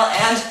 exhale,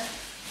 and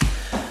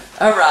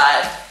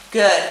arrive.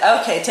 Good.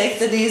 Okay, take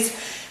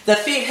the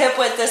feet hip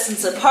width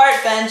distance apart,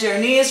 bend your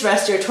knees,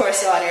 rest your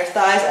torso on your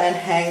thighs, and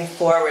hang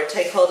forward.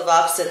 Take hold of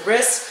opposite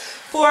wrists,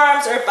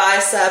 forearms, or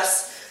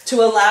biceps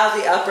to allow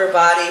the upper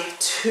body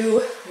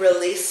to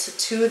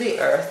release to the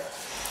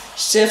earth.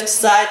 Shift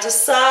side to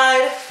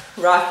side,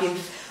 rocking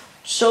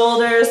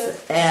shoulders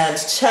and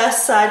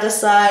chest side to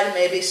side.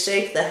 Maybe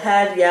shake the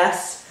head,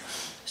 yes.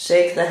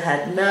 Shake the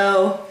head,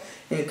 no.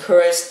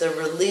 Encourage the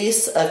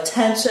release of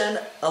tension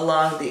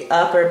along the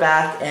upper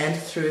back and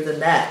through the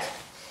neck.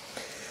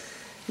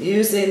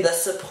 Using the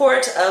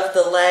support of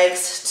the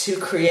legs to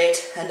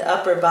create an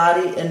upper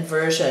body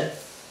inversion.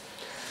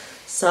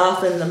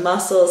 Soften the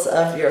muscles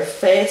of your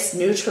face,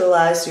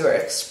 neutralize your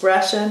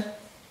expression.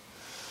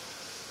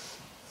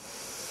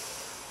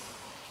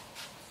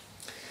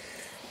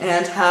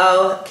 And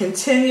how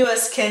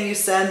continuous can you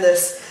send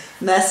this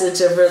message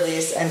of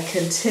release and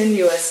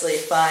continuously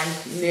find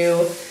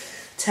new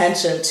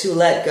tension to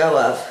let go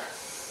of?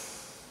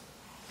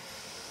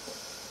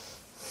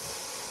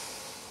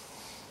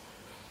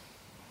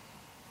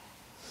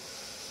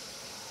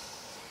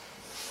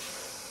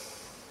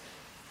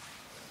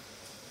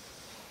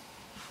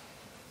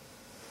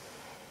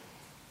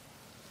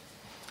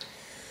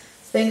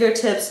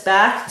 Fingertips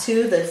back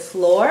to the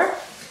floor.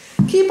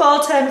 Keep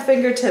all 10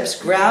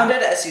 fingertips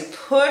grounded as you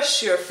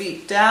push your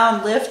feet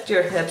down, lift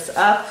your hips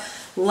up,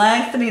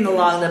 lengthening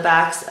along the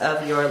backs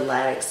of your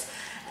legs.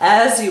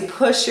 As you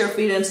push your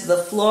feet into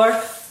the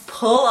floor,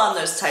 pull on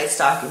those tight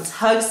stockings.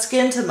 Hug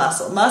skin to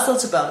muscle, muscle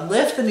to bone.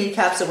 Lift the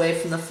kneecaps away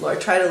from the floor.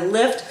 Try to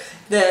lift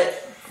the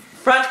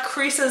front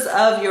creases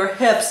of your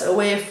hips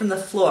away from the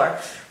floor.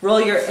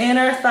 Roll your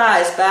inner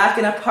thighs back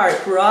and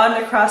apart.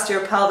 Broaden across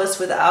your pelvis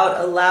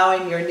without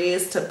allowing your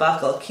knees to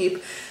buckle.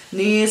 Keep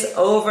knees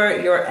over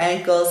your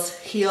ankles,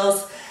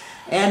 heels,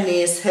 and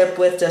knees hip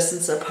width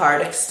distance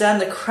apart.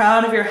 Extend the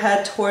crown of your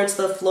head towards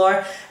the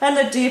floor, and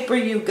the deeper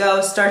you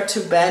go, start to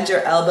bend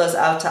your elbows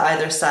out to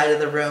either side of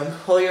the room.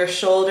 Pull your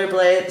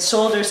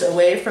shoulders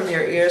away from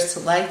your ears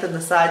to lengthen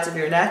the sides of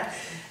your neck,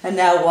 and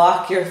now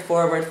walk your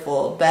forward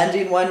fold.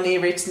 Bending one knee,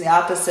 reaching the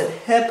opposite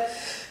hip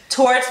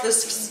towards the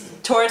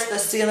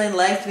ceiling,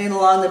 lengthening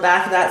along the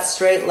back of that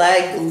straight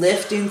leg,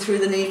 lifting through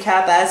the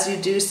kneecap as you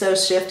do so,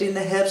 shifting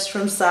the hips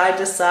from side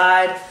to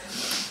side,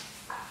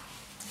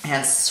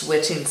 and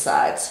switching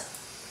sides.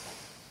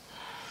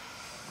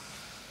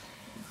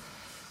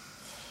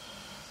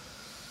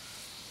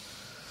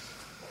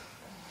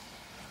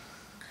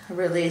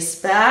 Release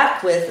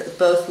back with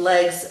both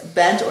legs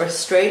bent or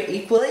straight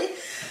equally.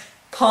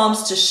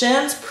 Palms to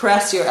shins,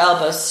 press your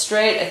elbows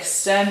straight,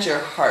 extend your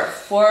heart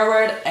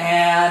forward,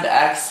 and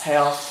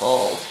exhale,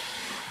 fold.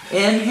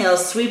 Inhale,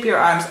 sweep your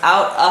arms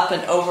out, up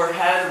and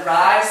overhead,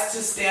 rise to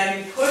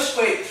standing, push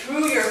weight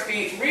through your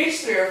feet,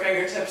 reach through your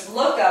fingertips,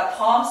 look up,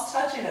 palms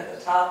touching at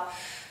the top,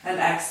 and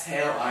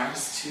exhale,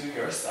 arms to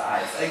your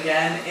sides.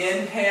 Again,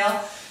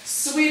 inhale,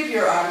 sweep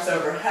your arms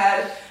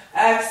overhead,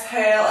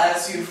 exhale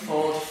as you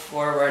fold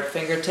forward,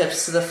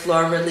 fingertips to the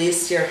floor,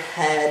 release your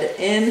head.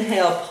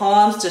 Inhale,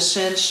 palms to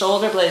shins,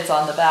 shoulder blades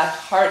on the back,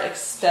 heart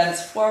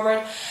extends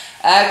forward.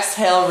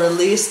 Exhale,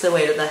 release the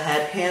weight of the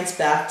head, hands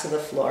back to the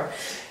floor.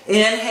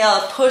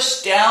 Inhale,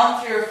 push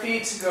down through your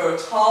feet to go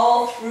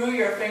tall through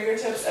your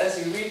fingertips as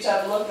you reach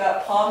up, look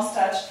up, palms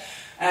touch.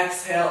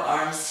 Exhale,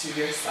 arms to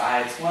your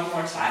sides. One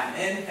more time.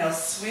 Inhale,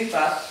 sweep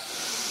up.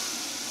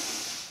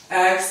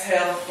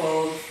 Exhale,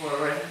 fold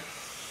forward.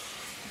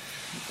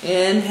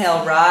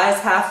 Inhale, rise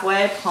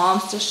halfway,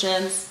 palms to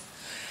shins.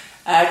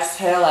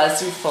 Exhale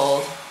as you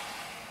fold.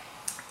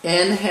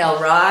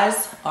 Inhale,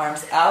 rise,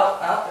 arms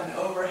out, up and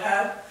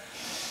overhead.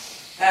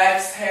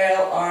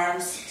 Exhale,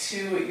 arms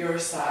to your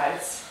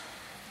sides.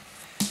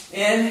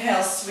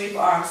 Inhale, sweep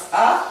arms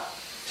up,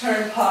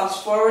 turn palms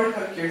forward,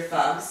 hook your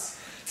thumbs.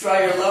 Draw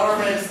your lower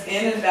ribs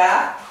in and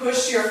back,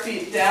 push your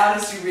feet down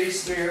as you reach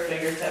through your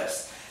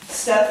fingertips.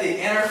 Step the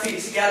inner feet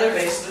together,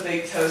 base of the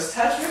big toes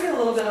touch. We're going to get a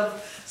little bit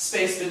of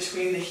space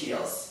between the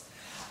heels.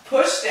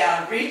 Push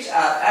down, reach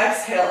up,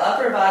 exhale,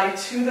 upper body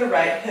to the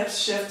right, hips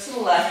shift to the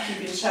left,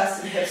 keeping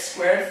chest and hips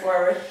squared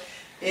forward.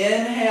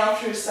 Inhale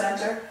through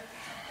center.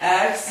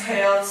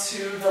 Exhale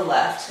to the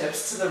left,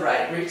 hips to the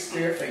right, reach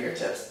through your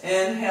fingertips.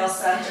 Inhale,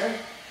 center.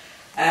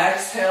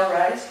 Exhale,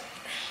 right.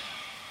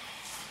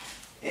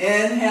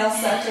 Inhale,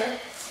 center.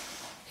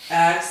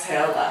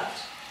 Exhale,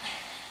 left.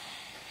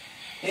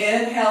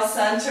 Inhale,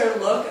 center,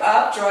 look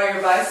up, draw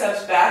your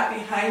biceps back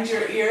behind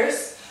your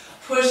ears.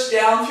 Push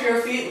down through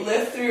your feet,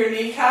 lift through your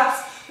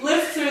kneecaps.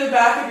 Lift through the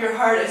back of your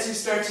heart as you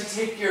start to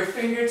take your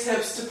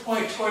fingertips to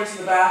point towards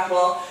the back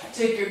wall.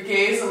 Take your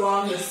gaze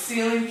along the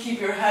ceiling.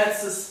 Keep your head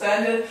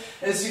suspended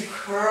as you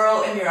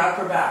curl in your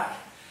upper back.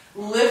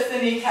 Lift the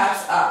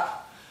kneecaps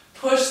up.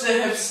 Push the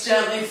hips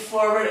gently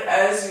forward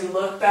as you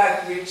look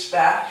back, reach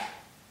back.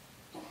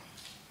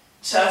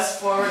 Chest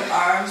forward,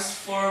 arms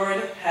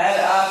forward, head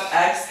up,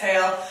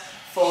 exhale.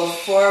 Fold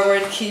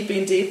forward,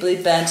 keeping deeply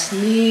bent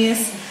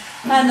knees.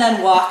 And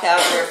then walk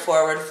out your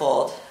forward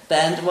fold.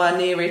 Bend one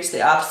knee, reach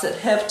the opposite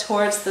hip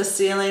towards the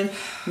ceiling,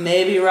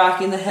 maybe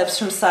rocking the hips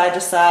from side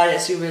to side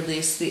as you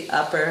release the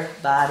upper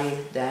body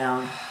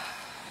down.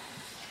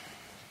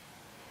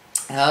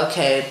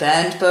 Okay,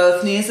 bend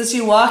both knees as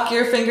you walk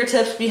your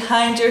fingertips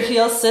behind your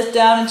heels, sit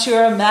down into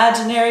your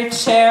imaginary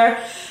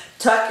chair,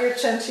 tuck your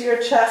chin to your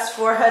chest,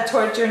 forehead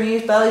towards your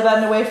knees, belly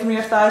button away from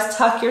your thighs,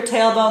 tuck your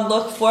tailbone,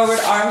 look forward,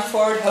 arms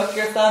forward, hook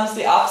your thumbs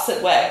the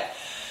opposite way.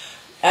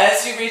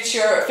 As you reach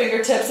your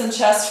fingertips and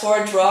chest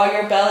forward, draw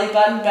your belly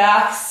button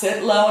back,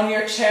 sit low in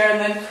your chair, and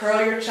then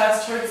curl your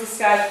chest towards the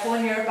sky,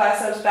 pulling your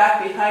biceps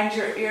back behind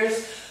your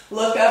ears.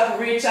 Look up,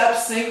 reach up,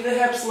 sink the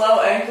hips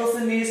low, ankles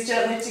and knees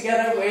gently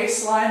together,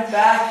 waistline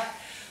back.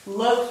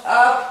 Look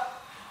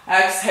up,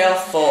 exhale,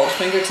 fold.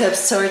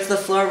 Fingertips towards the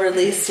floor,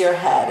 release your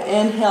head.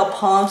 Inhale,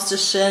 palms to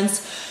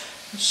shins,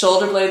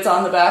 shoulder blades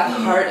on the back,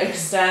 heart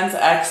extends,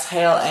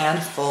 exhale and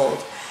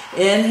fold.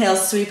 Inhale,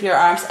 sweep your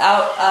arms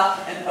out,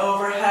 up, and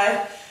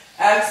overhead.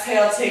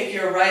 Exhale, take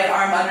your right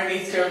arm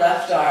underneath your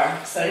left arm.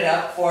 Set it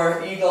up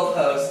for eagle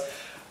pose.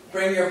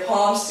 Bring your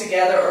palms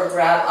together or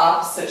grab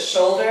opposite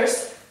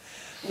shoulders.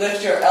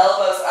 Lift your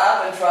elbows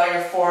up and draw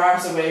your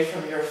forearms away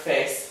from your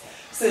face.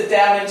 Sit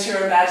down into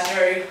your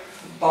imaginary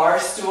bar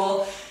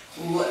stool.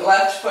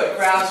 Left foot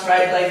grounds,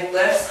 right leg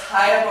lifts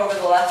high up over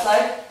the left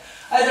leg.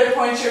 Either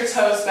point your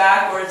toes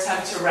back or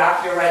attempt to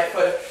wrap your right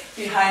foot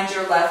behind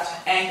your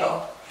left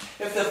ankle.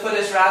 If the foot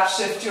is wrapped,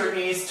 shift your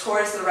knees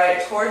towards the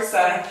right, towards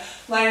center,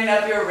 lining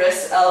up your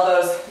wrists,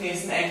 elbows,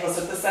 knees, and ankles.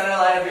 At the center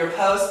line of your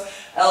pose,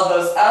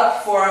 elbows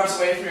up, forearms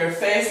away from your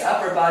face,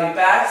 upper body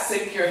back,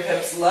 sink your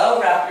hips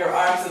low, wrap your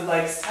arms and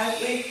legs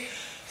tightly,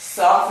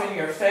 soften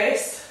your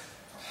face,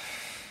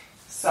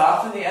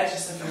 soften the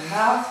edges of your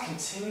mouth,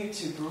 continue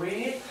to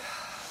breathe.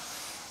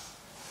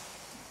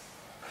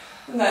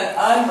 And then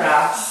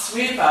unwrap,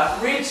 sweep up,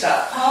 reach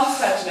up, palms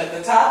touching at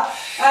the top,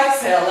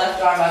 exhale,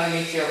 left arm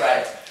underneath your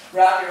right.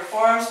 Wrap your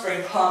forearms,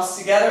 bring palms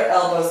together,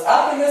 elbows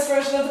up in this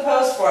version of the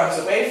pose, forearms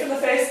away from the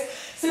face.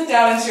 Sit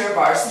down into your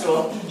bar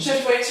stool.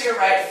 Shift weight to your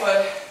right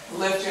foot.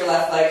 Lift your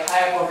left leg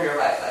high up over your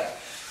right leg.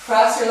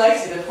 Cross your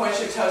legs, either point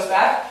your toes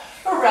back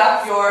or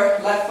wrap your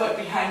left foot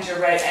behind your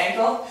right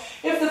ankle.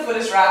 If the foot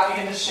is wrapped,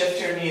 begin to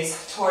shift your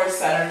knees towards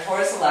center,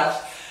 towards the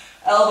left.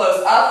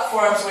 Elbows up,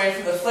 forearms away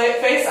from the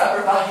face,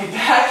 upper body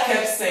back,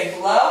 hips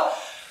sink low.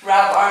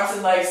 Wrap arms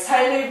and legs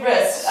tightly,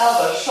 wrists,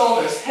 elbows,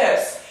 shoulders,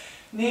 hips,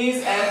 knees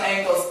and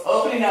ankles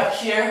opening up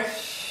here.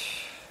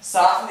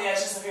 Soften the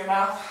edges of your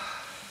mouth.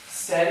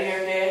 Steady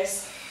your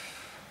gaze.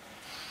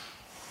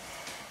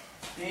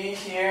 Be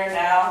here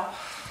now.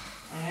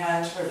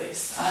 And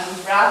release.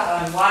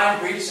 Unwrap,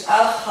 unwind, reach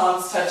up,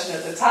 palms touching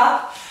at the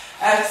top.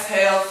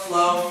 Exhale,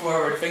 flow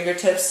forward.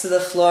 Fingertips to the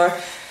floor.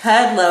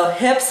 Head low,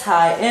 hips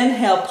high.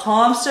 Inhale,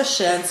 palms to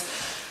shins.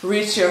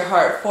 Reach your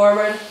heart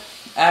forward.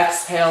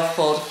 Exhale,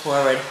 fold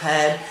forward.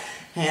 Head,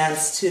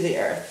 hands to the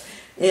earth.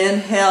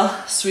 Inhale,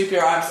 sweep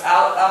your arms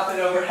out, up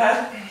and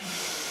overhead.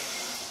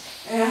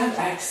 And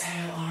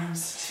exhale,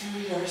 arms to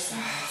your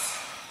sides.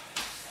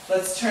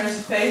 Let's turn to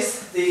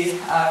face the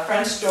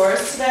French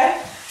doors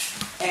today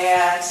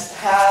and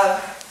have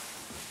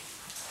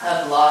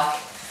a block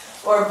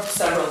or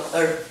several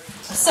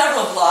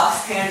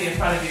blocks handy in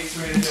front of you so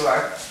we're going to do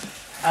our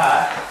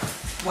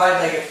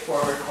wide-legged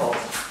forward fold.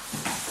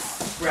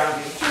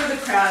 Grounding through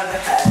the crown of the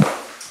head.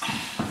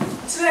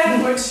 Today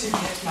I'm going to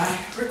get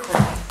my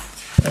recording.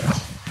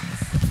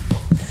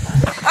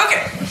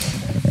 Okay,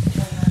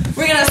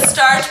 we're going to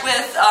start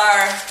with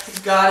our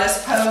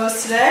goddess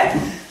pose today.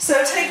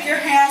 So take your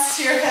hands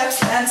to your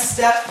hips and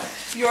step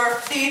your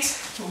feet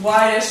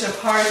wide-ish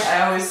apart.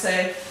 I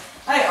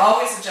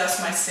always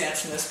adjust my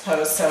stance in this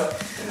pose. So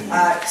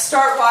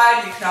start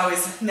wide, you can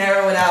always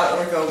narrow it out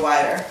or go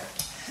wider.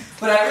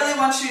 What I really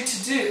want you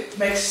to do,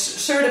 make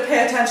sure to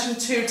pay attention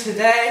to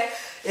today,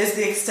 is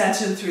the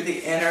extension through the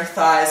inner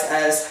thighs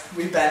as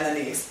we bend the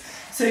knees.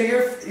 So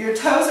your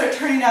toes are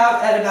turning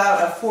out at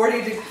about a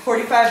 40 to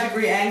 45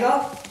 degree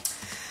angle.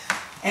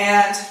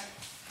 And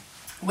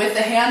with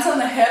the hands on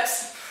the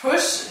hips,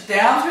 push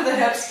down through the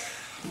hips,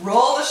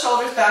 roll the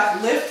shoulders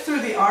back, lift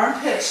through the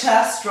armpit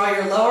chest, draw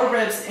your lower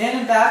ribs in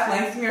and back,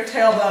 lengthen your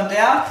tailbone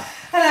down.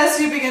 And as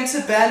you begin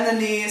to bend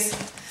the knees,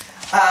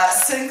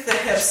 sink the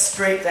hips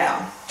straight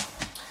down.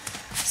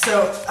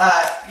 So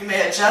you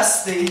may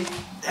adjust the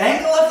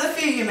angle of the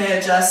feet, you may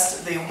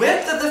adjust the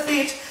width of the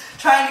feet,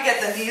 trying to get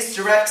the knees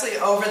directly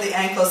over the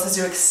ankles as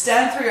you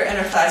extend through your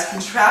inner thighs,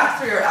 contract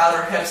through your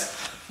outer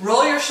hips,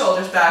 roll your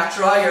shoulders back,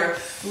 draw your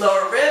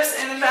lower ribs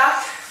in and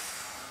back,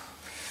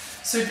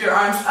 sweep your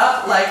arms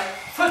up like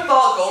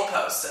football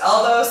goalposts,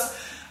 elbows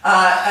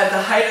at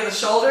the height of the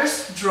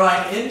shoulders,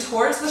 drawing in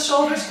towards the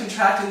shoulders,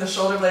 contracting the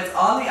shoulder blades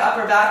on the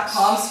upper back,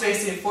 palms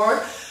facing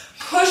forward,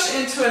 push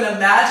into an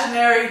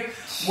imaginary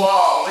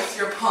wall with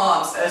your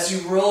palms as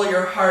you roll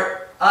your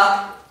heart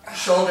up,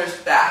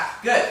 shoulders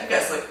back. Good, you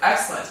guys look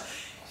excellent.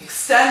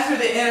 Extend through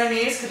the inner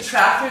knees,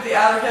 contract through the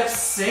outer hips,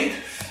 sink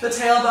the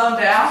tailbone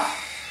down,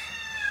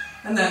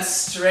 and then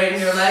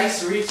straighten your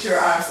legs, reach your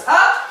arms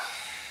up,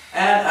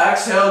 and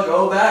exhale,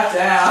 go back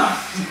down.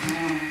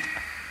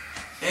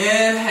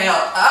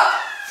 Inhale, up,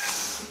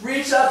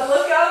 reach up,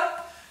 look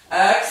up,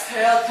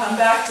 exhale, come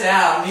back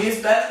down.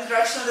 Knees bend in the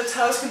direction of the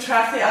toes,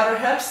 contract the outer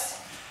hips.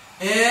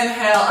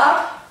 Inhale,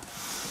 up.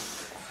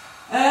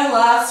 And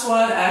last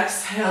one,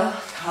 exhale,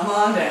 come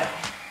on down.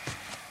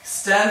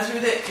 Extend through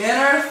the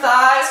inner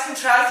thighs,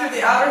 contract through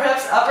the outer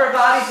hips, upper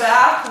body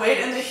back, weight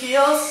in the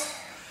heels,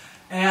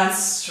 and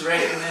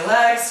straighten the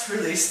legs,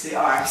 release the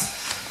arms.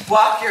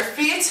 Walk your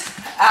feet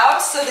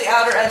out so the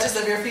outer edges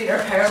of your feet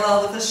are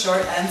parallel with the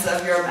short ends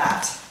of your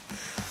mat.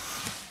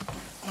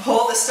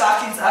 Hold the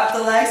stockings up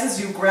the legs as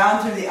you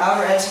ground through the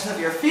outer edges of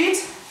your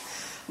feet.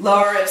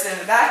 Lower ribs in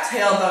and back,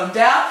 tailbone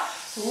down.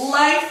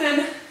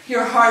 Lengthen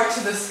your heart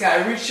to the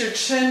sky. Reach your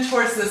chin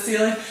towards the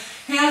ceiling.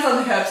 Hands on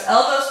the hips,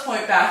 elbows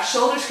point back,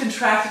 shoulders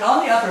contracted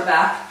on the upper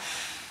back.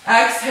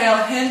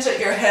 Exhale, hinge at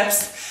your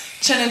hips,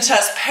 chin and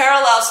chest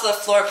parallel to the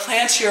floor.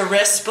 Plant your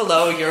wrists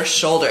below your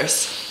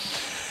shoulders.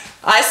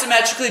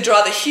 Isometrically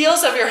draw the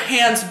heels of your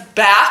hands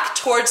back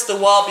towards the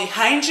wall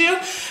behind you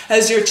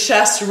as your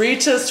chest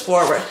reaches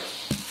forward.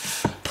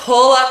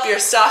 Pull up your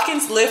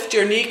stockings, lift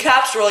your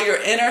kneecaps, roll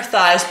your inner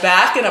thighs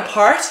back and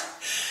apart.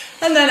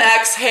 And then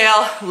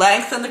exhale,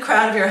 lengthen the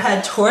crown of your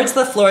head towards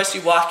the floor as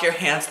you walk your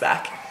hands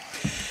back.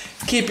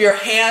 Keep your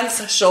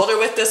hands shoulder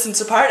width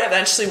distance apart,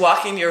 eventually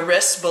walking your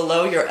wrists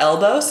below your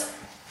elbows.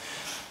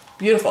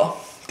 Beautiful.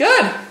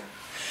 Good.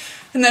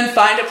 And then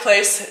find a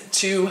place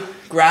to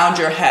ground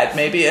your head.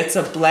 Maybe it's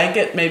a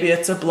blanket, maybe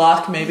it's a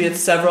block, maybe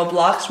it's several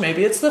blocks,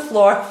 maybe it's the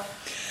floor.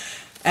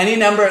 Any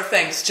number of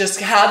things.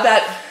 Just have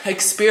that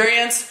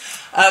experience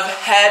of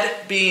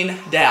head being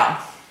down.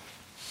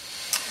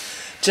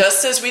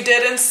 Just as we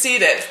did in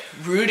seated,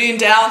 rooting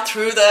down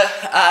through the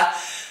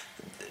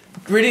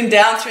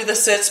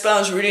sits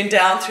bones, rooting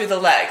down through the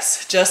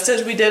legs. Just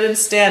as we did in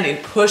standing,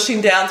 pushing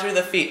down through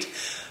the feet.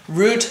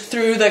 Root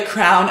through the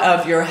crown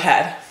of your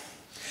head.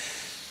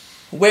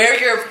 Where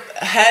your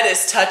head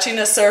is touching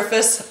a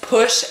surface,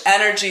 push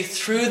energy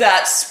through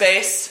that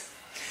space,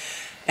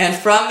 and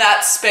from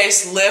that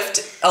space,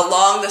 lift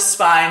along the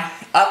spine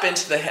up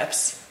into the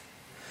hips.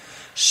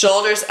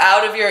 Shoulders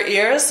out of your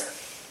ears,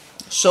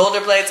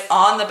 shoulder blades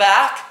on the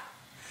back.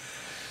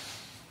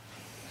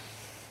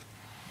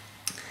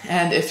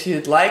 And if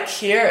you'd like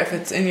here, if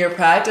it's in your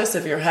practice,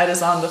 if your head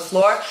is on the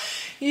floor,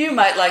 you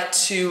might like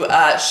to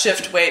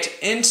shift weight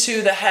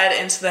into the head,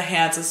 into the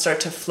hands, and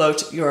start to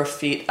float your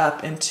feet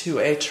up into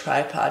a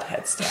tripod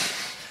headstand.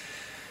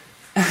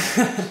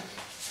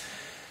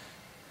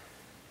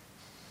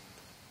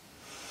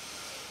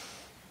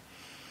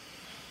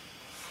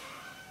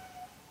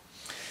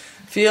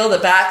 Feel the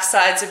back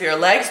sides of your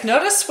legs.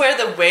 Notice where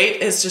the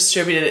weight is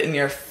distributed in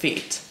your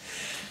feet.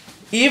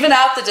 Even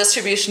out the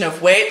distribution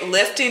of weight,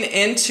 lifting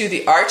into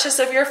the arches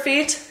of your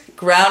feet,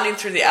 grounding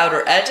through the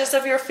outer edges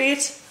of your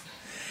feet.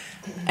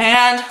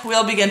 And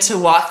we'll begin to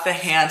walk the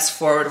hands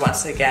forward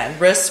once again.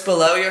 Wrists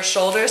below your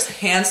shoulders,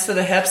 hands to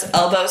the hips,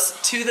 elbows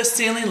to the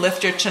ceiling.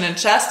 Lift your chin and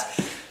chest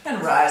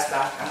and rise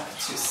back up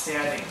to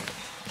standing.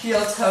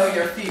 Heel toe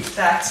your feet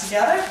back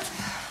together.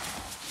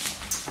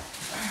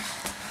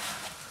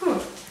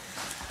 Whew.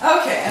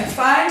 Okay, and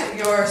find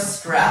your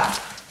strap.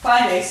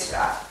 Find a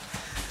strap.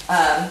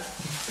 I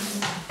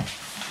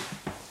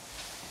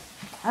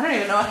don't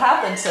even know what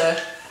happened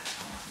to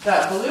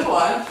that blue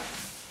one.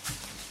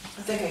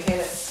 I think I hit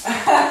it.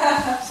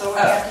 So we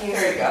have to use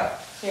here it. you go.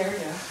 Here we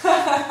go.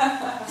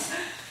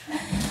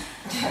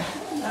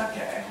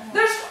 Okay.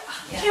 There's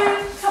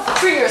Karen,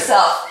 treat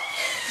yourself.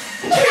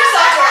 Treat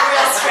yourself to a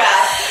real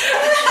strap.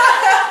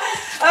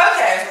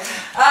 Okay.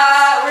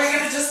 We're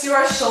going to just do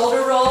our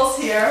shoulder rolls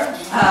here.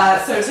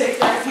 So take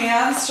your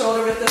hands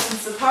shoulder width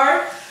distance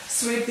apart.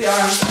 Sweep the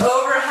arms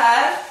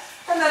overhead.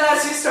 And then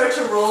as you start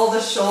to roll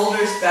the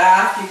shoulders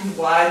back, you can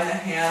widen the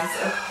hands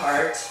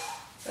apart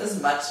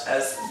as much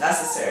as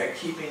necessary,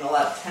 keeping a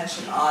lot of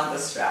tension on the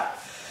strap.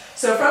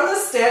 So from the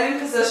standing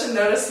position,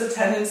 notice the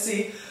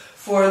tendency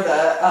for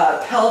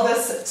the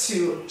pelvis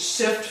to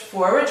shift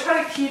forward.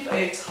 Try to keep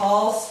a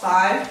tall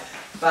spine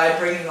by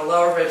bringing the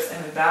lower ribs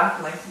in and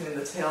back, lengthening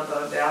the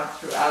tailbone down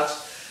throughout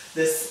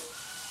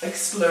this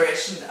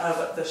exploration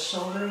of the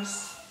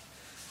shoulders.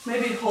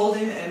 Maybe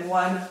holding in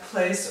one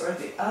place or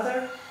the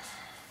other.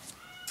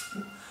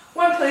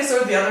 One place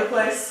or the other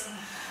place.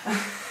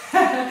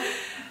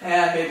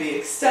 And maybe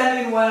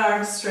extending one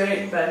arm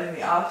straight, bending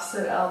the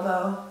opposite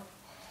elbow.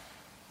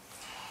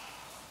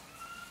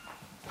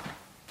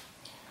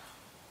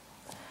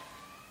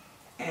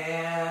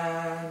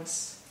 And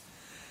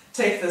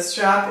take the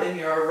strap in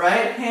your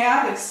right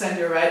hand, extend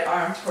your right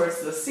arm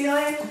towards the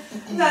ceiling,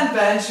 and then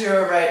bend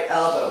your right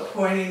elbow,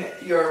 pointing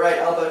your right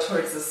elbow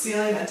towards the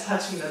ceiling and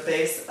touching the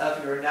base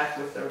of your neck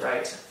with the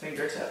right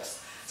fingertips.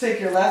 Take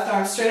your left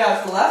arm straight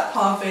out to the left,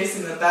 palm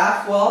facing the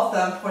back wall,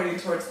 thumb pointing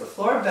towards the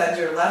floor. Bend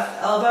your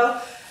left elbow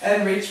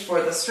and reach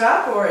for the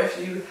strap, or if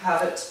you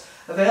have it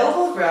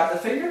available, grab the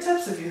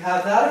fingertips. If you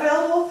have that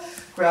available,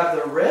 grab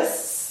the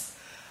wrists.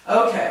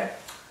 Okay,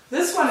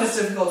 this one is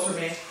difficult for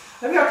me.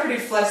 I've got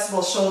pretty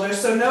flexible shoulders,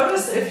 so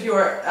notice if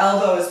your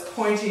elbow is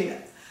pointing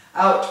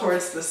out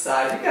towards the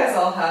side. You guys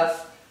all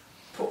have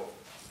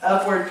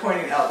upward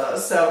pointing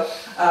elbows, so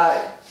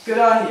good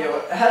on you.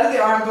 Head of the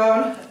arm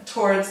bone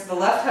towards the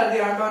left head of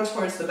the arm bone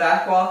towards the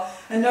back wall,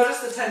 and notice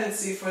the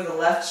tendency for the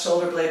left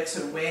shoulder blade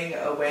to wing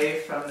away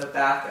from the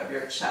back of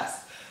your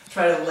chest.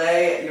 Try to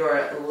lay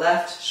your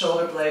left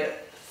shoulder blade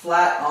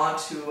flat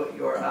onto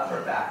your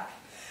upper back.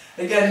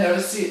 Again,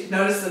 notice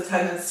the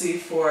tendency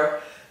for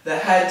the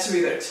head to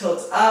either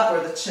tilt up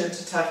or the chin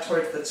to tuck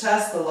towards the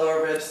chest, the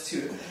lower ribs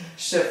to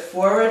shift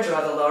forward, draw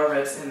the lower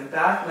ribs in and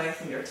back,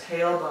 lengthen your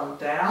tailbone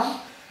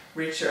down,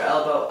 reach your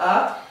elbow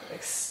up,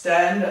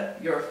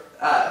 extend your,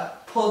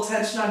 pull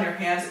tension on your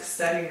hands,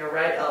 extending your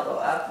right elbow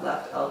up,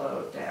 left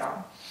elbow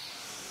down.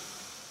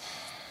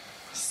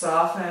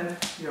 Soften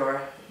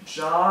your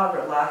jaw,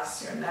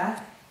 relax your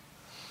neck.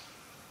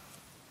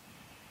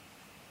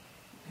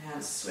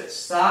 And switch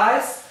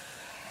sides.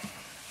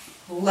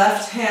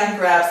 Left hand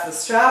grabs the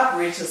strap,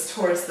 reaches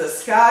towards the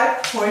sky.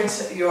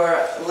 Point your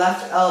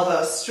left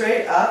elbow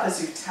straight up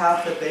as you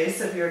tap the base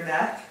of your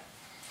neck.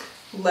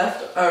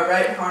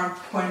 Right arm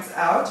points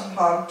out,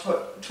 palm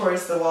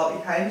towards the wall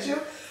behind you.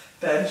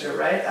 Bend your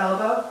right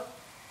elbow.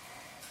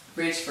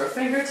 Reach for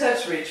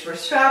fingertips, reach for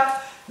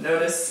strap.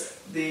 Notice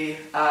the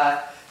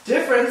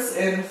difference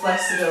in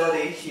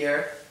flexibility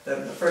here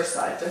than the first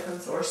side,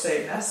 difference or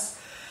sameness.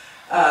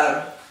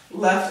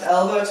 Left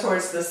elbow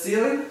towards the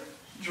ceiling.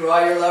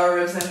 Draw your lower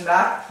ribs in and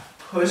back.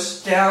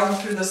 Push down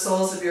through the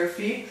soles of your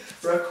feet.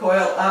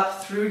 Recoil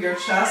up through your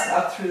chest,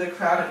 up through the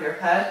crown of your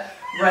head.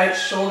 Right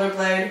shoulder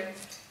blade.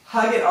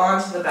 Hug it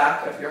onto the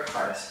back of your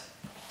heart.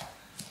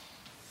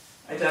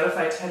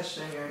 Identify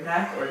tension in your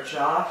neck or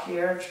jaw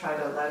here. Try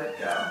to let it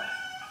go.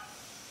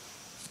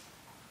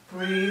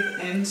 Breathe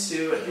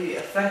into the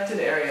affected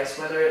areas,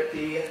 whether it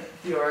be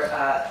your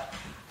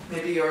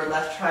maybe your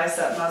left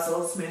tricep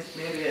muscles,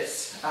 maybe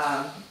it's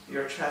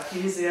your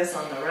trapezius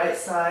on the right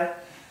side.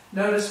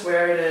 Notice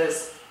where it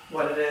is,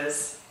 what it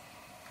is,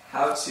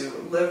 how to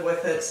live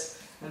with it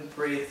and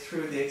breathe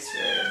through the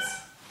experience.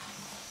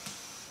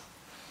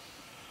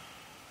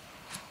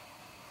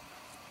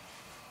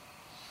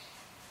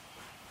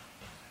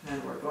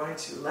 And we're going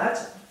to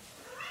let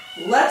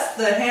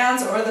the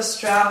hands or the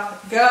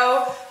strap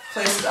go.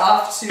 Place it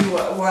off to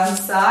one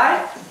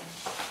side.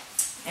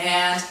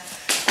 And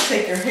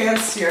take your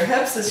hands to your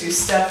hips as you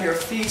step your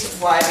feet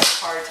wide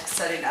apart,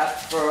 setting up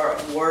for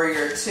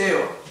Warrior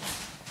 2.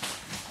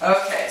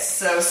 Okay,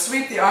 so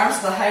sweep the arms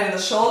to the height of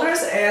the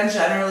shoulders, and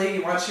generally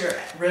you want your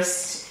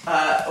wrists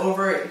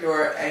over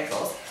your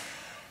ankles.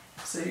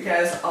 So you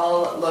guys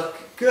all look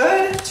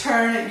good.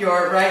 Turn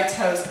your right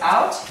toes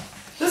out.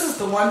 This is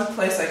the one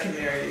place I can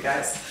mirror you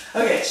guys.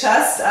 Okay,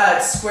 chest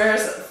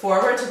squares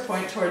forward to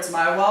point towards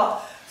my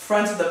wall.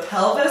 Front of the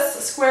pelvis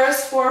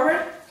squares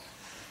forward.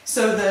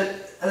 So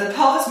the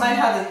pelvis might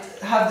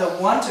have the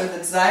want or the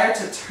desire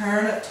to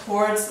turn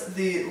towards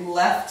the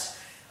left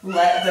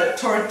leg,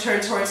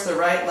 turn towards the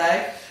right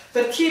leg,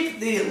 but keep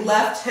the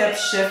left hip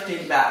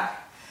shifting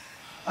back.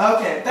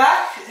 Okay,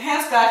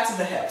 hands back to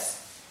the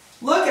hips.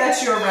 Look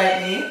at your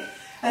right knee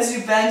as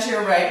you bend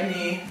your right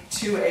knee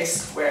to a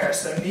square,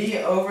 so knee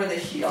over the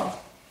heel.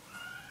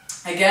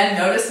 Again,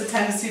 notice the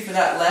tendency for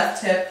that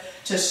left hip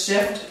to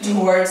shift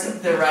towards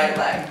the right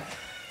leg.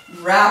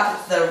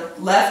 Wrap the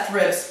left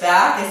ribs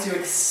back as you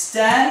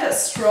extend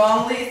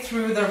strongly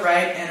through the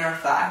right inner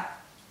thigh.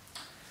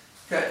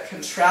 Good.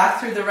 Contract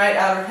through the right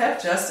outer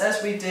hip, just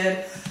as we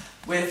did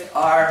with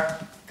our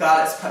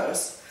goddess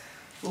pose.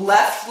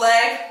 Left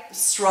leg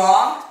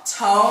strong,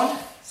 toned,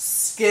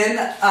 skin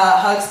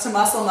hugs to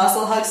muscle,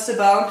 muscle hugs to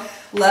bone.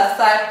 Left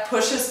thigh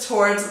pushes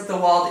towards the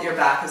wall that your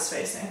back is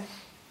facing.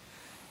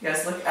 You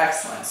guys look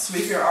excellent.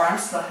 Sweep your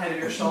arms to the height of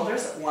your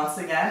shoulders. Once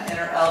again,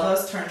 inner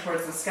elbows turn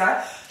towards the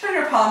sky. Turn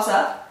your palms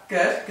up.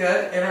 Good,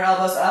 good. Inner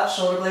elbows up,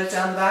 shoulder blades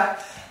down the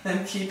back.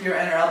 Then keep your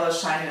inner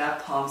elbows shining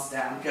up, palms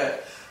down. Good.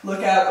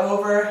 Look out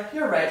over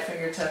your right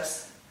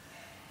fingertips.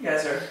 You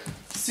guys are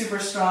super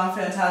strong,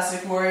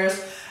 fantastic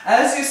warriors.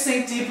 As you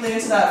sink deeply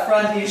into that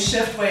front knee,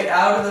 shift weight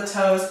out of the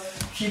toes.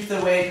 Keep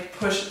the weight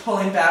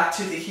pulling back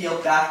to the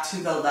heel, back to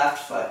the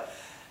left foot.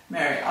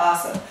 Mary,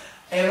 awesome.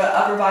 Ava,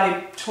 upper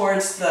body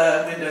towards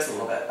the windows a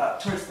little bit,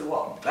 up towards the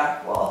wall,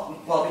 back wall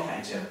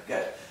behind you.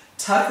 Good.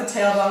 Tuck the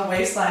tailbone,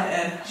 waistline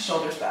in,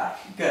 shoulders back.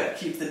 Good.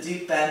 Keep the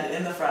deep bend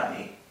in the front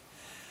knee.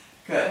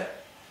 Good.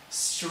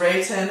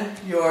 Straighten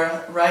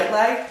your right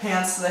leg,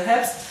 hands to the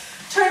hips.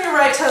 Turn your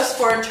right toes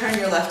forward, turn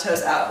your left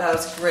toes out. That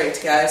was great,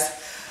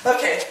 guys.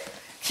 Okay,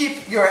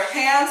 keep your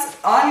hands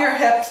on your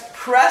hips,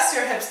 press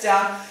your hips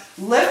down,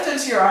 lift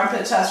into your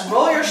armpit chest,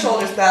 roll your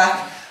shoulders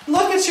back.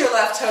 Look at your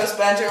left toes,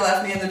 bend your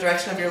left knee in the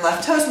direction of your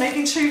left toes,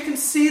 making sure you can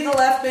see the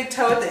left big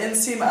toe at the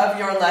inseam of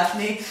your left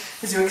knee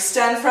as you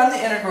extend from the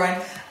inner groin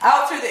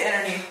out through the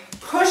inner knee.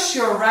 Push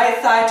your right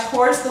thigh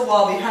towards the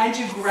wall behind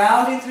you,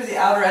 grounding through the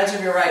outer edge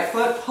of your right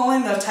foot,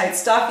 pulling the tight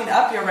stocking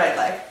up your right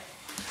leg.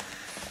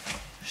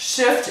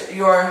 Shift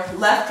your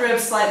left rib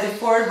slightly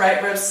forward,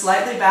 right rib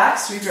slightly back.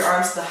 Sweep your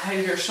arms to the height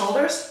of your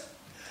shoulders.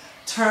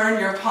 Turn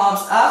your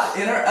palms up,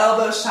 inner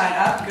elbows shine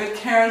up. Good,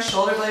 Karen,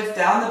 shoulder blades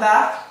down the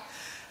back.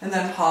 And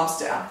then palms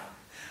down.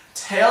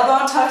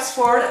 Tailbone tucks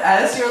forward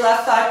as your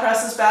left thigh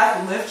presses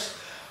back. Lift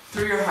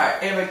through your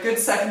heart. You have a good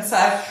second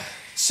side.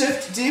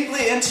 Shift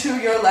deeply into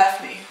your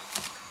left knee.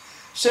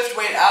 Shift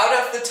weight out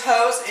of the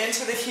toes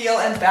into the heel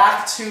and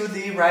back to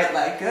the right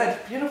leg. Good.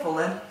 Beautiful,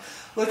 Lynn.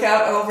 Look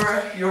out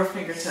over your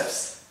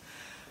fingertips.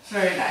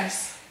 Very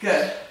nice.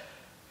 Good.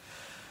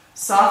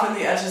 Soften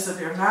the edges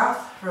of your mouth.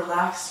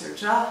 Relax your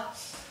jaw.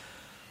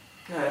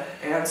 Good.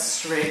 And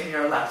straighten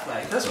your left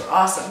leg. Those were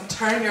awesome.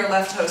 Turn your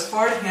left toes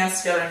forward,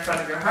 hands together in front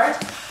of your heart.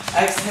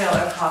 Exhale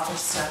and hop or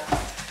step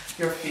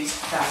your feet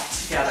back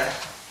together.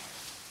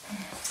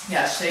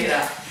 Yeah, shake it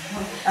up.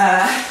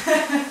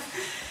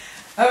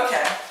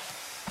 Okay.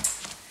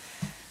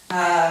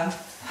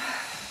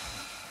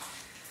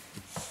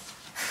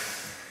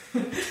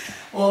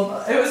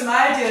 Well, it was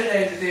my idea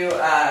today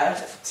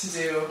to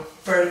do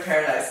Bird of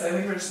Paradise. So I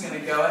think we're just going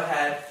to go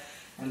ahead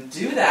and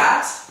do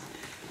that,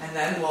 and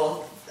then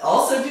we'll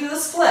also do the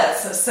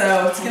splits.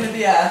 So it's going to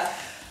be I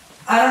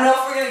don't know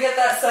if we're going to get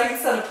that second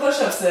set of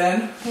push-ups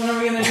in. When are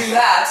we going to do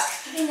that?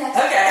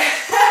 Okay.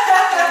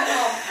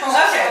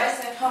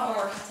 Okay.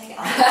 Homework.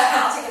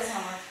 I'll take it as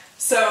homework.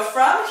 So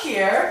from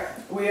here,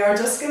 we are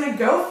just going to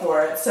go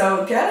for it.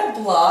 So get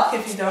a block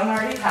if you don't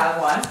already have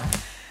one,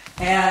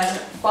 and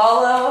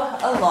follow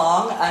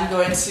along. I'm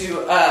going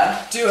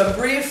to do a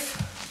brief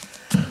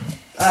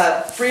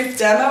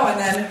demo, and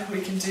then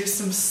we can do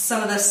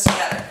some of this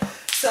together.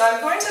 So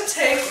I'm going to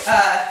take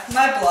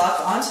my block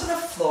onto the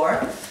floor,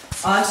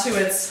 onto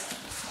its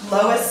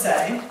lowest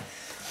setting,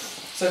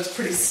 so it's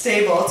pretty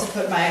stable to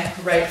put my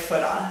right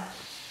foot on.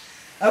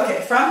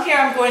 Okay, from here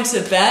I'm going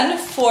to bend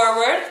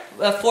forward,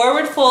 a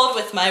forward fold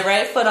with my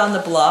right foot on the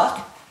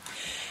block,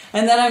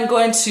 and then I'm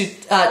going to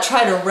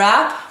try to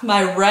wrap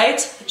my right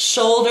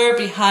shoulder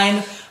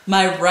behind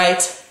my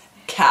right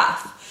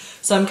calf.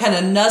 So I'm kind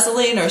of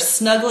nuzzling or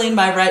snuggling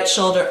my right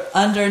shoulder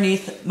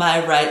underneath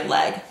my right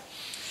leg.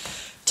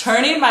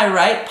 Turning my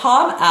right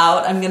palm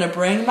out, I'm going to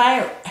bring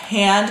my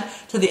hand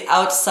to the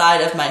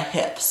outside of my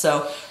hip.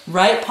 So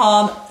right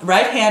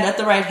hand at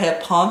the right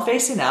hip, palm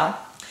facing out.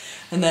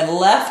 And then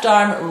left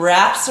arm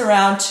wraps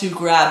around to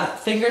grab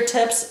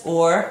fingertips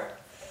or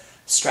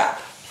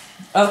strap.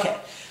 Okay.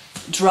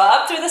 Draw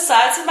up through the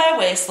sides of my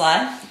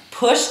waistline.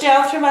 Push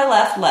down through my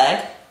left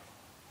leg.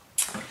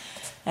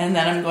 And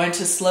then I'm going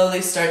to slowly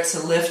start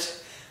to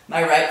lift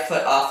my right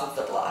foot off of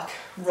the block.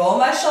 Roll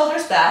my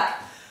shoulders back.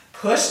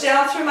 Push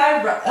down through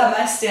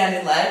my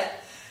standing leg.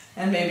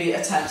 And maybe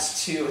attempt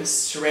to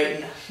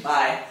straighten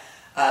my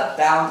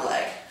bound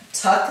leg.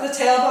 Tuck the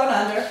tailbone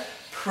under.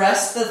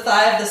 Press the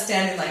thigh of the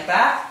standing leg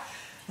back.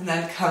 And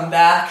then come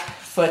back,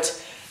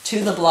 foot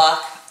to the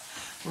block.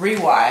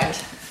 Rewind.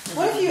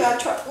 What if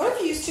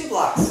you use 2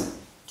 blocks?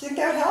 Do you think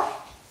that would help?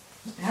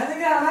 I think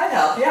that might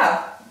help,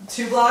 yeah.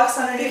 2 blocks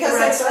underneath because the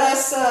right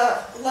it's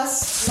side.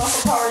 less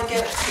muscle power to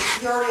get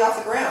it. You're already off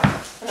the ground.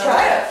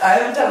 Try it. I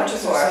haven't done it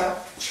before. So.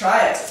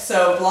 Try it.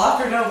 So block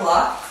or no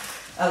block.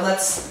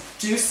 Let's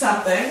do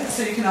something.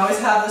 So you can always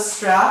have the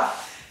strap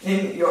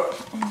in your.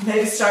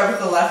 Maybe start with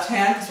the left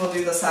hand because we'll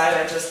do the side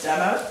I just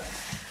demoed.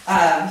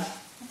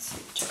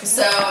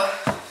 So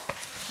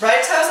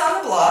right toes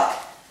on the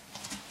block.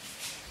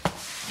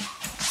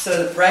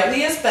 So the right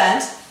knee is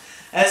bent.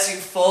 As you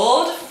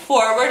fold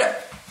forward,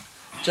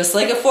 just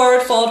like a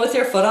forward fold with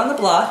your foot on the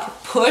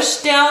block,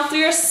 push down through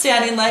your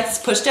standing legs,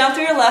 push down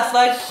through your left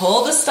leg,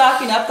 pull the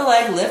stocking up the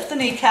leg, lift the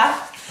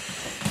kneecap.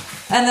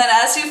 And then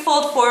as you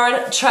fold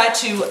forward, try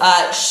to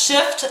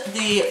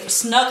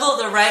snuggle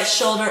the right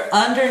shoulder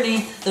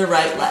underneath the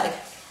right leg.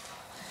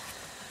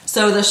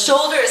 So the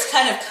shoulder is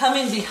kind of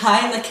coming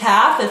behind the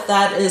calf if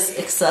that is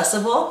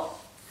accessible.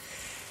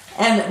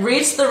 And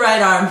reach the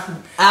right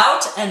arm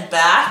out and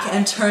back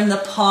and turn the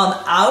palm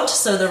out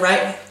so the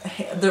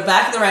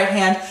back of the right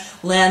hand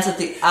lands at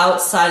the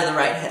outside of the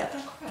right hip.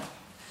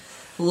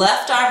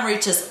 Left arm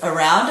reaches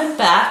around and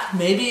back,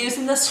 maybe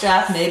using the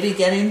strap, maybe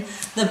getting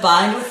the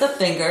bind with the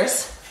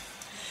fingers.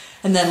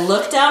 And then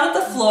look down at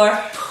the floor,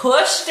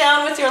 push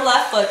down with your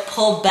left foot,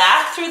 pull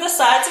back through the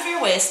sides of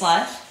your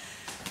waistline,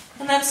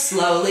 and then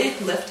slowly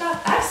lift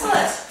up.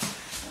 Excellent.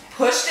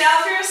 Push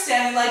down through your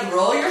standing leg,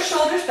 roll your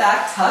shoulders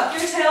back, tuck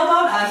your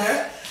tailbone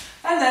under,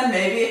 and then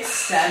maybe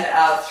extend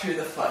out through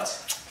the foot.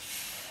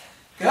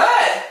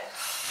 Good.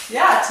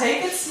 Yeah,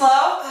 take it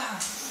slow.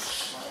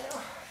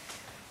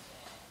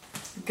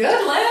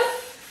 Good, Lynn.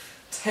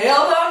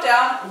 Tailbone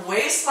down,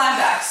 waistline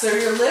back. So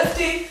you're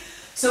lifting.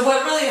 So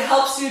what really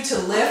helps you to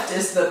lift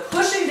is the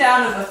pushing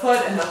down of the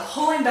foot and the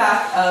pulling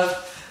back of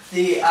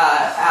the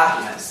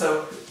abdomen.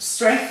 So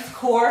strength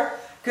core.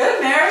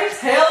 Good, Mary.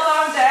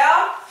 Tailbone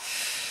down.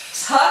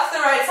 Tuck the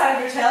right side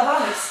of your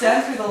tailbone,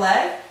 extend through the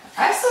leg.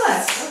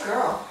 Excellent. Good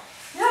girl.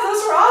 Yeah,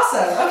 those were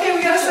awesome. Okay,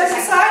 we got a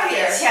second side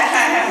here.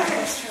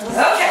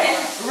 Okay,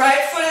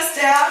 right foot is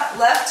down,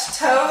 left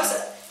toes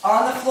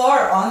on the floor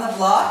or on the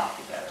block.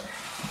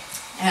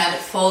 And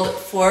fold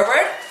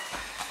forward.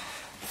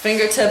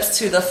 Fingertips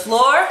to the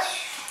floor.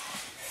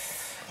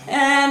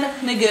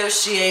 And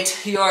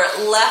negotiate your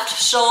left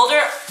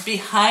shoulder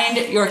behind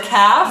your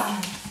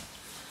calf.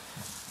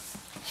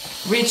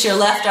 Reach your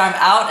left arm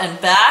out and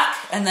back,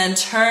 and then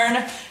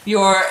turn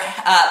your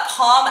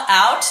palm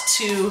out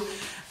to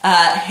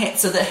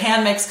so the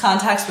hand makes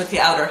contact with the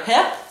outer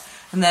hip.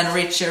 And then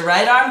reach your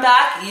right arm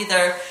back,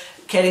 either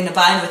getting the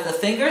bind with the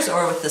fingers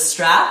or with the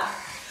strap.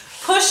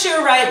 Push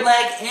your right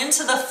leg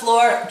into the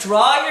floor,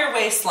 draw your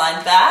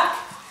waistline back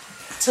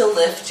to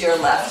lift your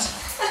left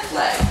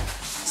leg.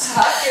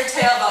 Tuck your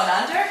tailbone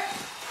under,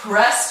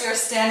 press your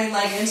standing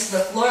leg into the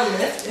floor,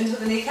 lift into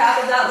the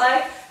kneecap of that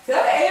leg.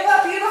 Good,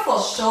 Ava, beautiful.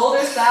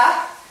 Shoulders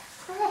back.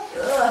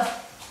 Ugh.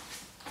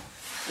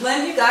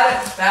 Lynn, you got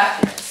it. Back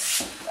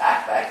here.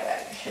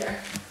 Back here.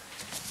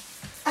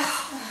 As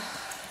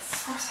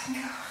far as I can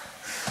go.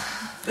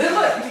 Good,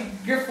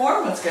 look, your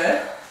form looks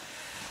good.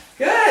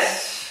 Good.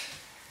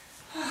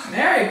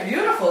 Mary,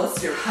 beautiful.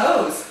 It's your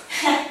pose.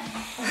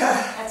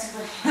 That's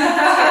good.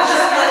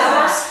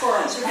 Horse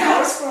squirrels.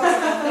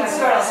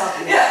 Squirrels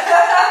helping. Yeah.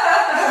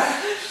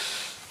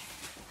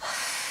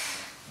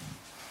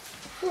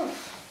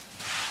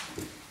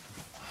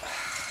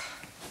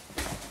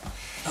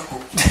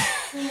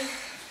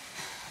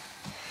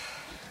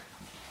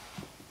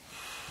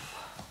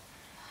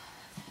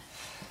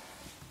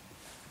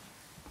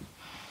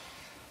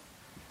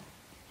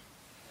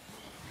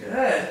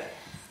 Good.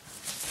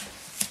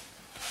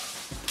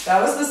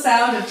 That was the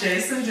sound of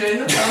Jason doing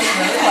the pose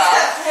really well.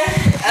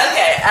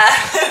 Okay,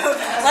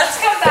 let's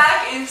come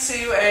back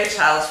into a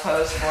child's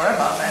pose for a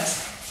moment.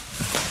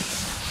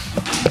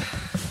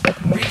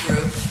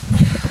 Regroup.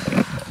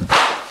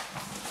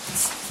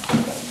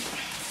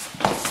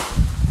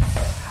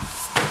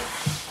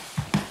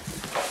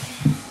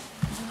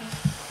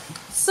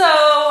 So,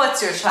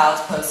 what's your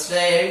child's pose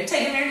today? Are you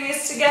taking your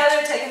knees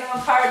together, taking them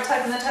apart,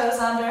 tucking the toes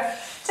under?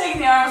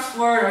 Taking the arms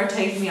forward or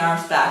taking the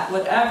arms back.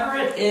 Whatever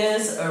it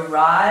is,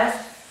 arrive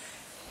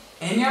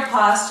in your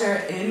posture,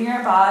 in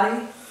your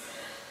body.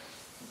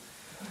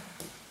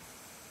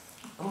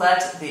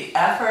 let the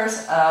effort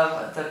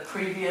of the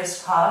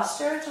previous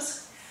posture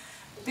just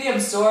be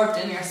absorbed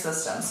in your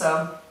system.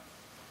 So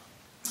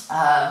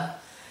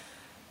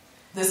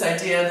this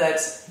idea that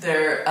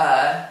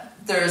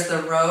there's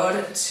the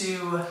road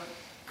to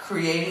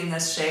creating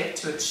this shape,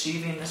 to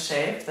achieving the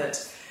shape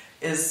that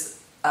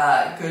is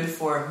good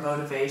for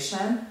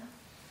motivation,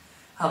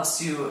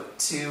 helps you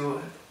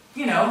to,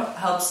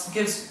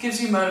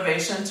 gives you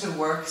motivation to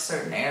work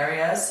certain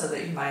areas so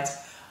that you might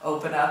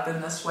open up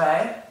in this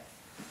way.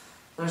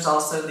 There's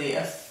also the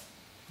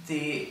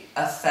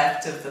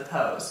effect of the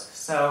pose.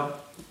 So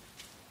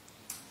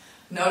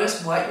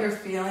notice what you're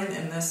feeling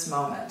in this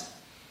moment.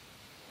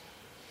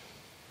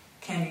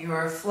 Can you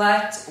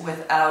reflect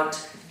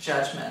without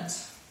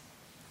judgment?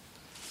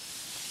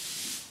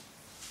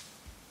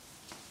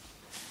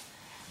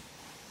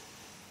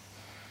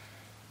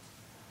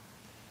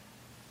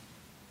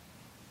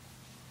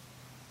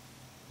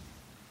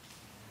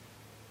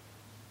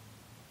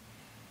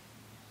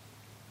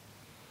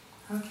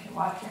 Okay,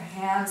 walk your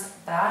hands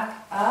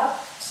back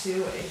up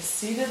to a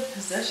seated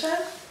position.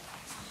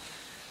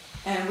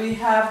 And we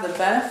have the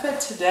benefit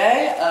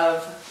today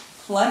of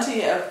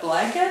plenty of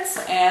blankets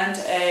and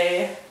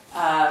a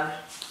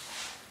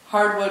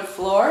hardwood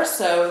floor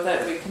so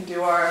that we can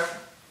do our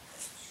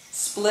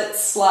split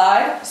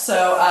slide.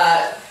 So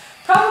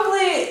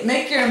probably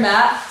make your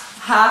mat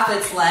half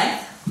its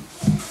length.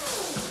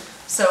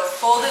 So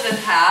fold it in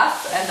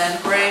half and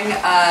then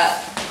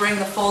bring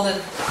the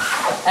folded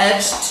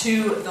edge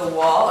to the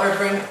wall, or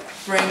bring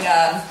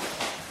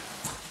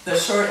the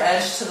short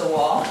edge to the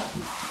wall.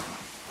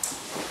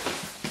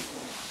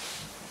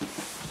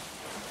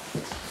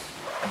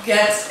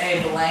 Get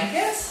a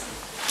blanket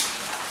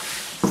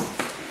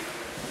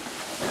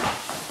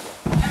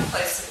and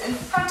place it in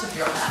front of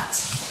your mat.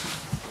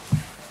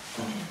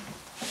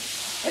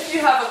 If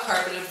you have a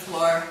carpeted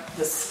floor,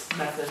 this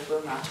method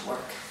will not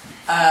work.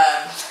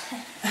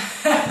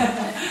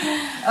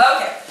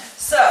 Okay,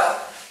 so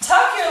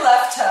tuck your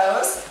left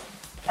toes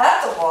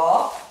at the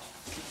wall.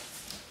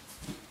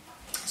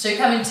 So you're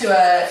coming to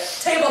a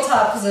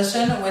tabletop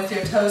position with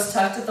your toes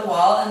tucked at the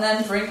wall, and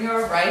then bring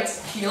your right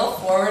heel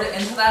forward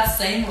into that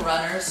same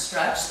runner's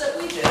stretch that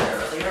we did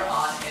earlier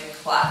on in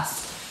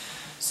class.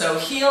 So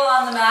heel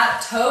on the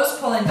mat, toes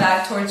pulling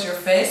back towards your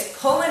face,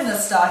 pulling the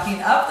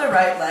stocking up the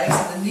right leg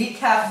so the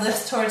kneecap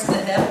lifts towards the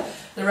hip.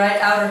 The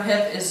right outer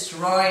hip is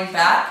drawing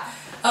back.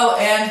 Oh,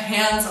 and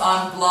hands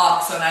on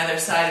blocks on either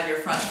side of your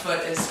front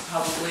foot is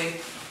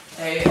probably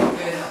a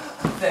good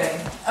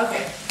thing.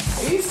 Okay,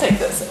 you take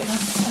this.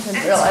 I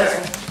didn't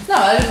realize. No,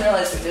 I didn't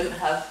realize we didn't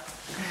have.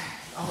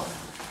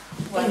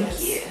 Thank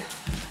you.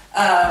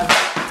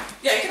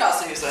 Yeah, you can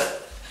also use a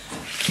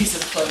piece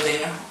of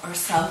clothing or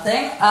something.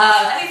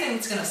 Anything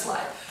that's going to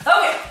slide.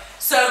 Okay,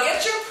 so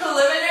get your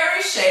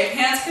preliminary shape.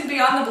 Hands can be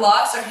on the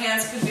blocks or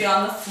hands can be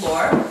on the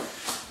floor.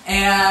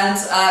 And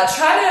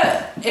try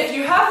to, if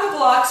you have the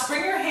blocks,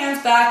 bring your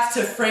hands back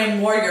to frame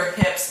more your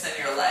hips than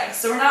your legs.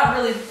 So we're not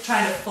really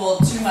trying to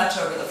fold too much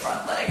over the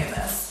front leg in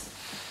this,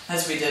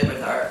 as we did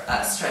with our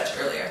stretch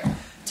earlier.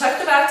 Tuck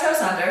the back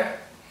toes under,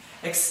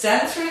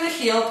 extend through the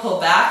heel, pull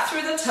back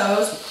through the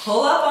toes,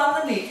 pull up on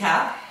the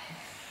kneecap,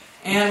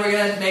 and we're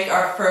going to make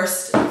our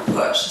first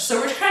push. So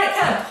we're kind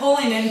of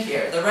pulling in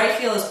here. The right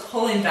heel is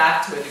pulling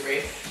back to a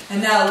degree.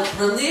 And now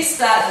release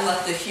that and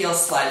let the heel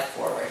slide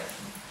forward.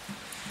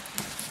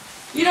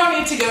 You don't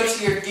need to go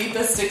to your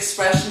deepest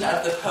expression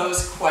of the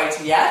pose quite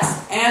yet.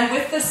 And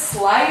with the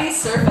slidey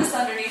surface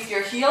underneath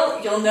your heel,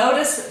 you'll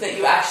notice that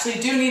you actually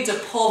do need to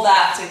pull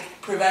back to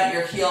prevent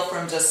your heel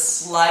from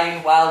just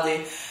sliding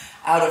wildly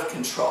out of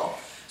control.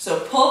 So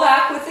pull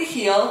back with the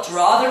heel,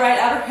 draw the right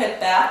outer hip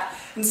back,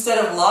 instead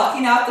of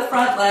locking out the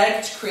front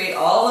leg to create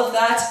all of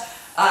that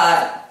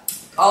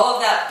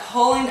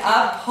pulling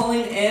up,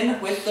 pulling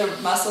in with the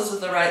muscles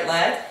of the right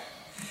leg.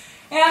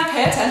 And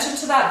pay attention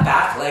to that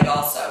back leg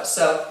also.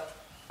 So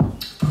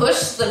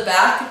push the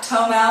back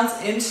toe mounds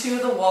into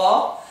the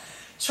wall.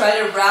 Try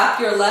to wrap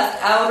your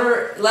left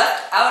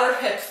outer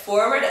hip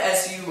forward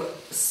as you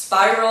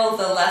spiral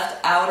the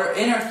left outer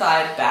inner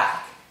thigh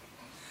back.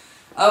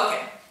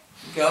 Okay,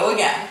 go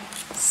again.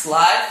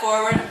 Slide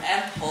forward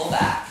and pull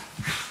back.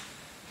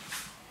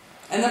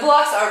 And the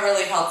blocks are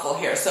really helpful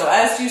here. So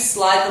as you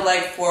slide the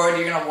leg forward,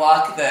 you're going to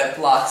walk the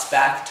blocks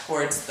back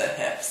towards the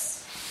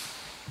hips.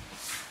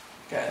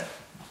 Good.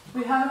 Do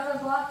we have another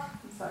block?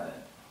 Is that it?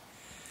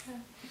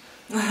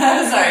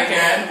 Sorry,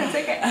 Karen. It's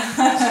okay. It's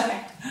okay.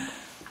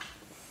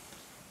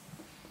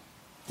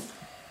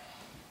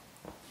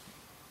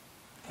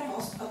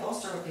 A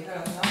bolster would be good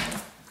on the mountain.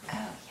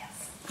 Oh,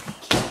 yes.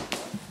 Thank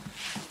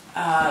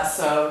you.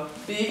 So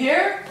be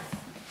here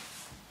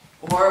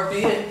or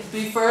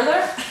be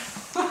further.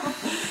 Oh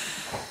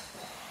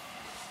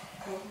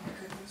my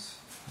goodness.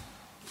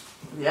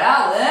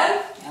 Yeah, Lynn.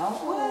 Oh,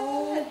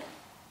 what?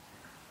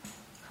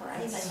 That's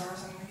Crazy. as far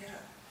as I'm gonna get it.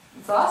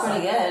 It's awesome.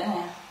 Pretty good.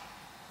 Yeah.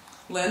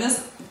 Lynn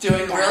is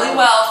doing really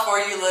well for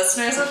you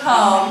listeners at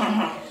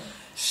home.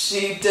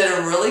 She did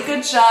a really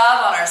good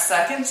job on our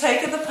second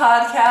take of the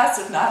podcast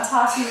of not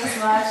talking as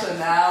much, and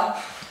now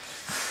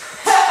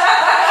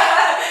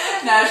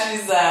Now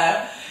she's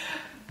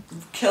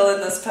killing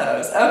this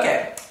pose.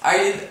 Okay, are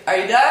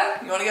you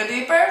done? You want to go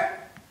deeper?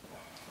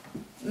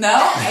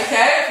 No?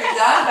 Okay, if you're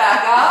done,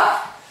 back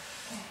off.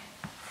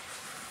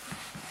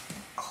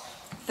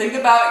 Think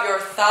about your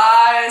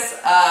thighs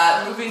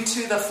moving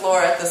to the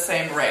floor at the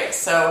same rate.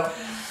 So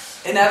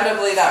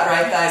inevitably that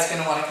right thigh is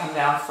going to want to come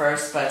down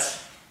first, but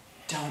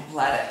don't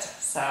let it.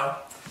 So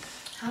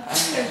how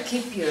can you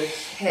keep your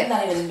hip I'm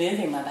not even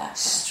moving my back.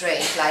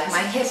 straight, like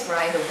my hip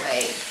right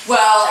away?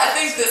 well, I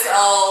think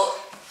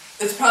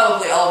it's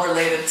probably all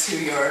related to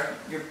your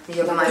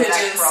My pigeon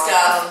back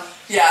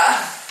stuff.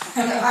 Yeah.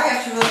 I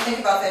have to really think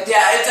about that.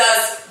 Yeah, it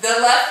does. The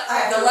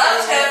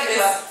left hip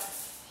is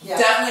Yeah.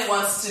 definitely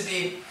wants to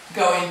be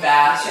going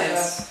back. Sure And,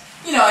 does.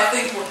 I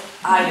think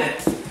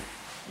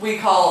we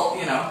call,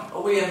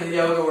 we in the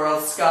yoga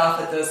world scoff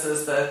at this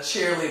as the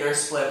cheerleader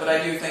split, but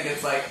I do think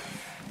it's like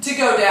to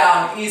go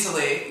down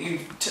easily, you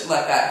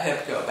let that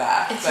hip go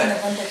back. It's but, an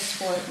Olympic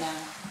sport now.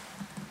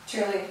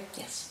 Cheerleading.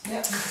 Yes.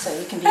 Yep. So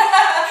you can be.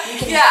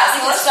 yeah,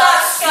 so let's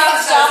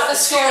stop the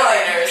score.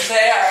 cheerleaders.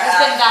 They are. It's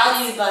been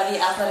valued by the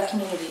athletic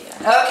community.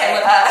 Okay,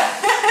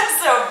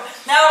 so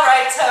now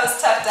right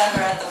toes tucked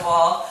under at the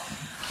wall.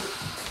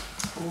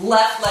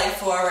 Left leg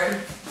forward.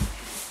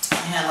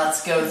 And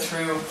let's go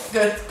through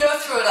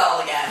it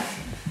all again.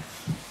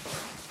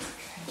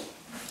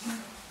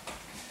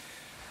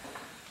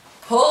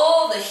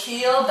 Pull the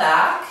heel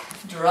back,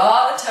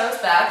 draw the toes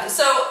back.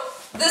 So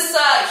this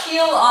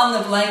heel on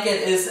the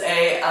blanket is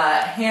a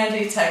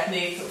handy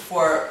technique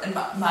in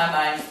my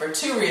mind, for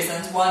two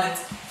reasons. One,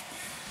 it's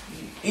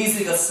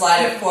easy to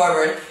slide it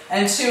forward,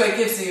 and two, it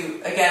gives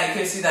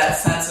you that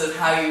sense of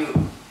how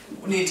you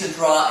need to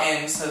draw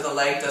in so the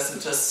leg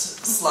doesn't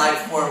just slide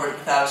forward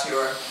without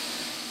your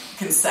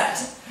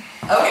consent.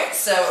 Okay,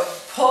 so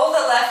pull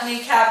the left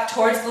kneecap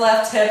towards the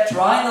left hip,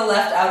 drawing the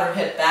left outer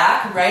hip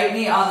back, right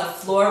knee on the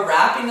floor,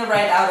 wrapping the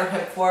right outer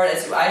hip forward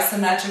as you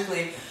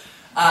isometrically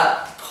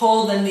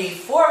pull the knee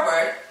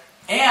forward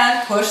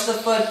and push the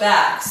foot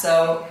back.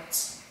 So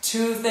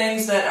two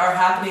things that are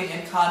happening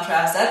in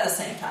contrast at the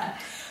same time.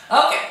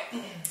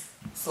 Okay,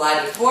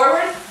 slide it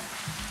forward,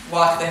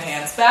 walk the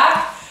hands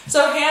back.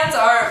 So hands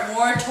are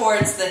more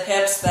towards the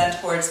hips than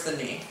towards the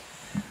knee.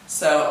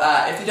 So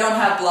if you don't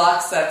have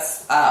blocks,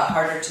 that's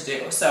harder to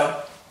do.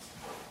 So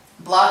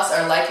blocks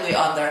are likely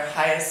on their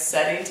highest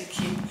setting to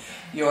keep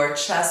your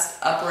chest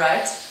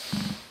upright.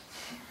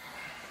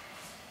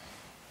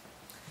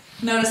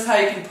 Notice how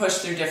you can push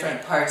through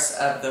different parts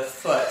of the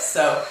foot.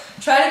 So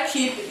try to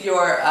keep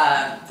your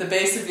the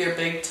base of your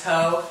big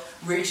toe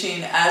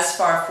reaching as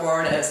far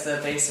forward as the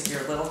base of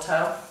your little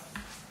toe.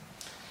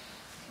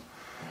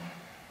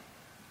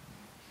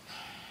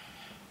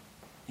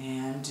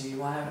 And do you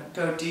want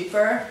to go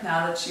deeper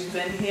now that you've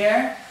been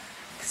here?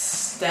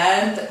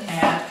 Extend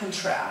and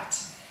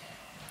contract.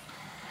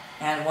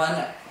 And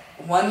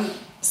one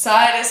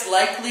side is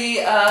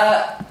likely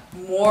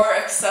more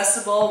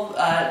accessible,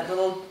 a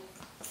little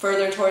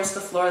further towards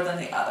the floor than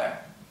the other.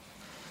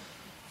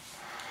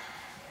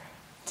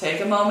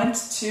 Take a moment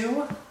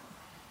to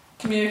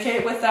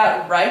communicate with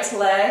that right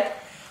leg,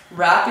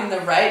 wrapping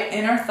the right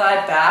inner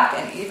thigh back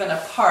and even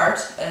apart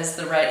as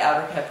the right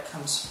outer hip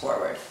comes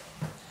forward.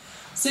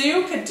 So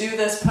you could do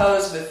this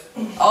pose with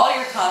all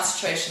your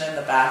concentration in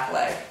the back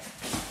leg.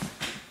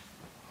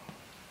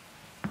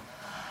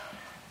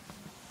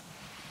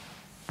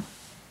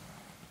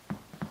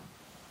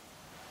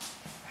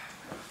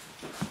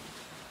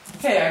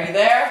 Okay, are you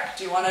there?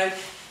 Do you want to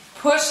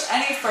push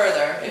any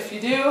further? If you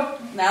do,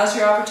 now's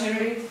your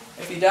opportunity.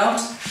 If you don't,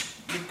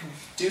 you can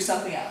do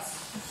something else.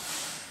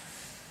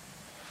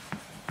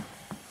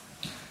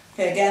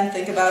 Okay, again,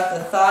 think about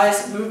the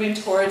thighs moving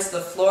towards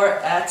the floor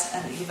at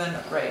an even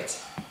rate.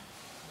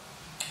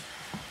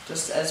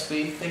 Just as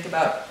we think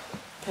about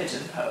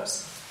pigeon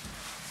pose.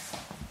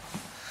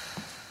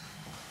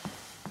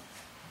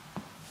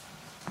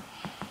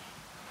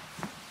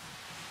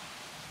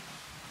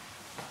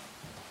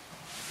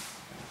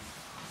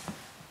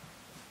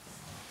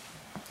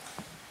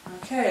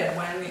 Okay, and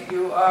when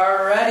you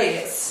are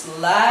ready,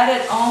 slide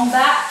it on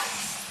back.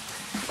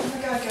 Oh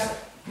my God, got it.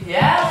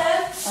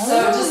 Yeah,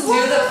 so just do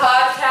the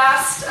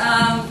podcast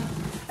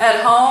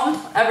at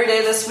home every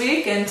day this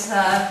week, and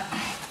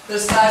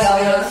this guy's will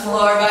be on the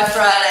floor by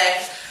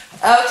Friday.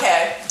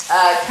 Okay,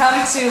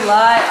 come to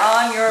lie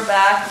on your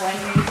back when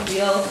you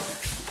feel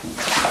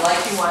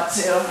like you want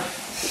to.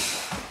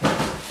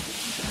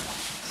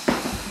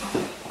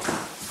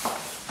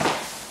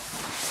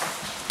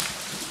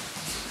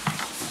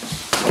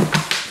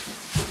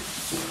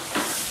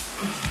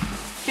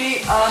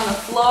 Feet on the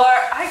floor.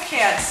 I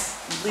can't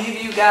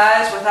leave you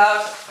guys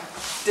without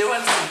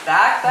doing some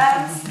back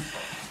bends.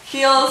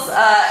 Heels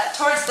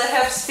towards the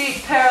hips,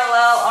 feet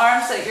parallel,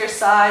 arms at your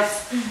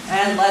sides,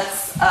 and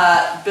let's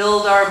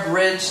build our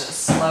bridge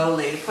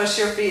slowly. Push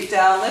your feet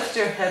down, lift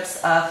your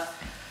hips up,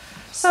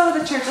 so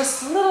that you're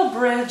just a little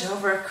bridge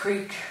over a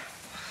creek.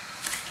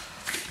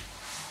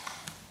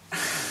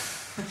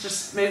 It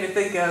just made me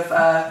think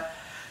of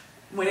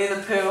Winnie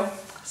the Pooh.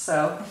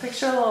 So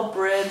picture a little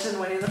bridge in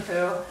Winnie the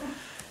Pooh.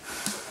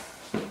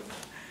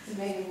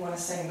 made me want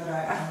to sing, but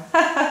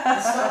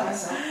I stopped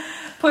myself.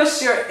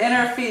 Push your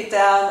inner feet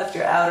down, lift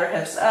your outer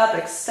hips up,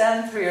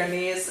 extend through your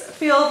knees.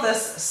 Feel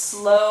this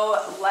slow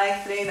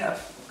lengthening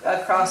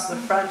across the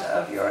front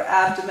of your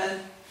abdomen.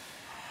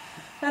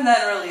 And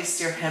then release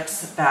your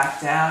hips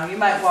back down. You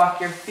might walk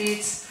your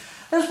feet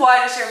as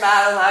wide as your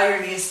mat. Allow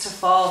your knees to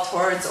fall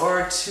towards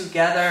one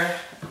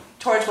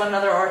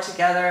another or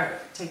together.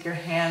 Take your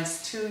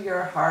hands to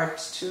your heart,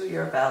 to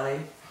your belly.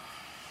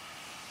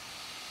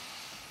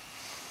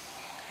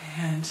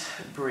 And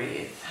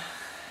breathe.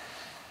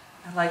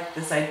 I like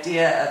this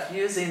idea of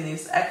using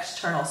these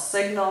external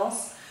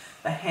signals,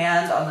 the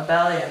hand on the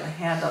belly and the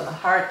hand on the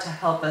heart, to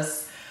help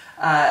us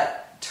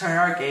turn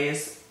our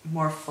gaze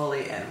more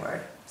fully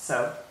inward.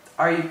 So,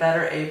 are you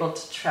better able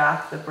to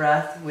track the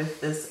breath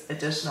with this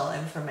additional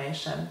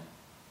information?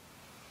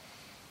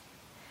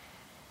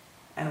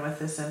 And with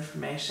this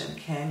information,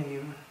 can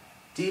you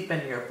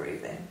deepen your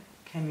breathing?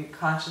 Can you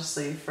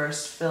consciously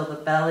first fill the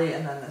belly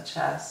and then the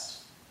chest?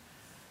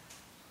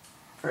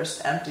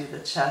 First empty the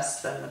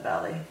chest, then the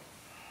belly.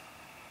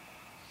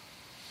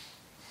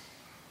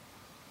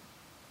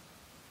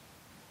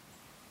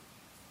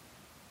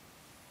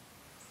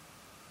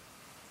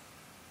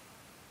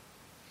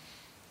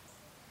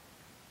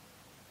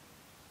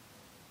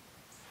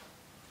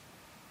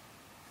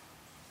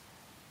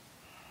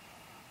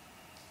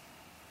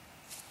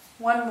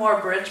 One more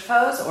bridge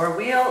pose or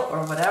wheel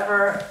or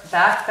whatever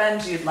back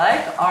bend you'd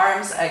like.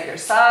 Arms at your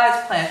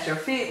sides, plant your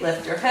feet,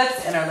 lift your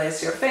hips,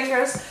 interlace your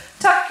fingers,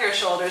 tuck your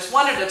shoulders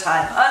one at a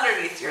time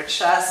underneath your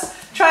chest.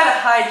 Try to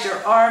hide your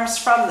arms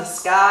from the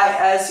sky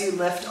as you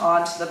lift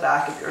onto the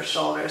back of your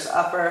shoulders.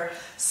 Upper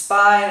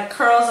spine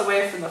curls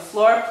away from the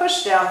floor.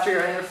 Push down through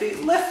your inner feet,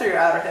 lift through your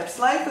outer hips,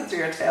 lengthen through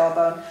your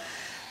tailbone.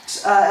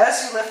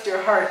 As you lift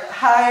your heart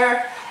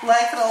higher,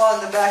 lengthen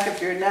along the back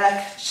of your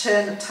neck,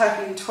 chin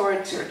tucking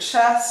towards your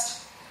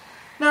chest.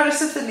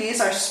 Notice if the knees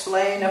are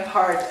splaying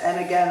apart,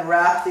 and again,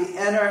 wrap the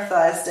inner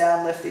thighs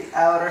down, lift the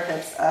outer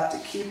hips up to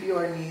keep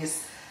your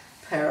knees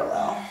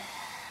parallel.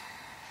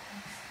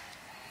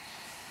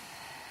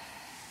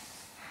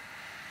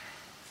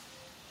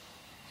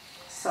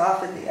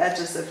 Soften the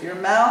edges of your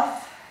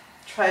mouth.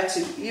 Try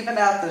to even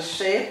out the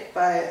shape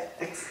by,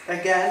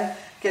 again,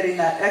 getting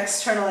that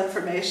external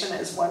information.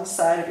 Is one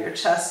side of your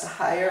chest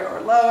higher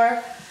or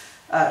lower,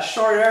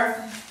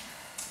 shorter?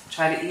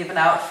 Try to even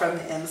out from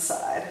the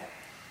inside.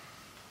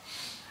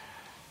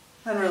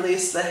 Then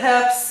release the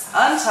hips,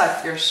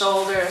 untuck your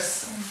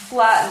shoulders,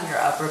 flatten your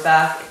upper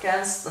back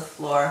against the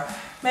floor.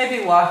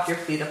 Maybe walk your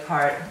feet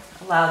apart.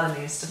 Allow the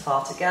knees to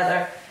fall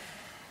together.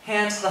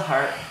 Hand to the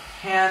heart,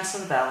 hand to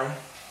the belly.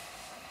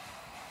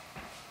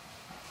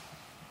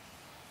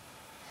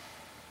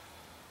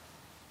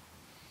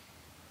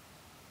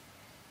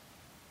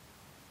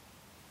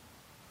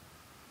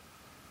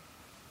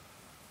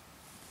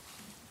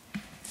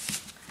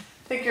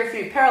 Take your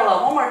feet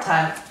parallel one more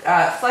time.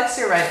 Flex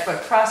your right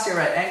foot, cross your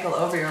right ankle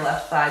over your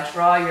left thigh.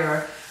 Draw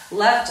your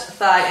left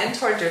thigh in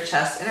towards your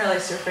chest.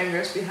 Interlace your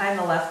fingers behind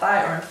the left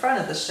thigh or in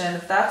front of the shin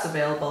if that's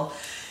available.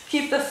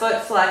 Keep the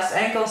foot flexed,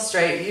 ankle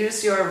straight.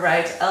 Use your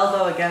right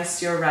elbow against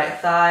your right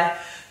thigh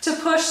to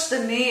push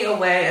the knee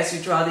away as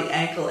you draw the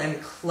ankle in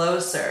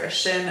closer.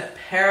 Shin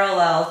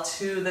parallel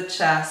to the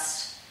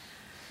chest.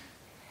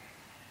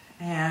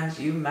 And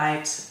you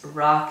might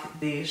rock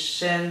the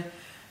shin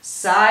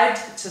side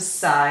to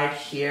side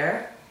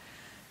here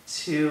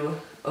to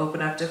open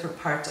up different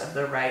parts of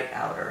the right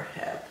outer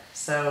hip.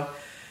 So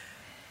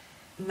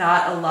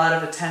not a lot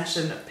of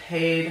attention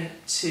paid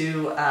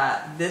to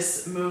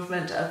this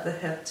movement of the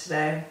hip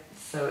today.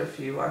 So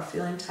if you are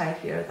feeling tight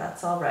here,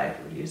 that's all right.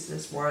 We'll use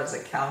this more as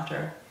a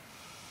counter.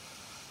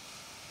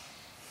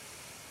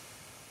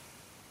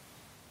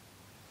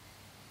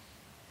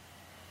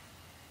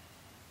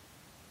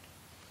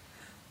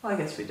 Well, I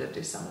guess we did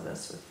do some of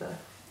this with the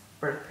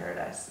Bird of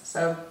Paradise.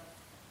 So,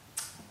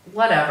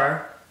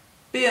 whatever.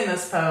 Be in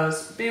this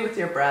pose. Be with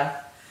your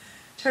breath.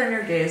 Turn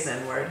your gaze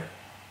inward.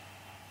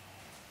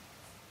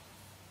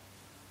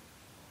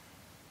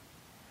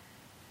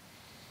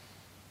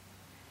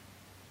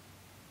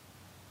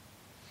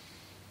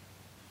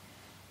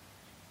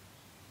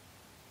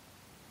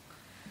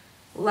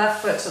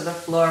 Left foot to the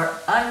floor,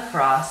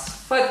 uncross,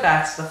 foot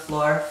back to the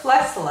floor,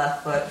 flex the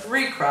left foot,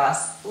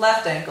 recross,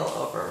 left ankle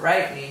over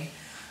right knee.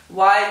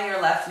 Widen your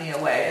left knee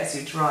away as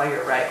you draw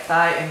your right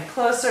thigh in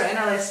closer,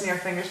 interlacing your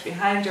fingers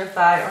behind your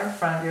thigh or in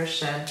front of your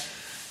shin.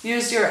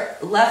 Use your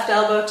left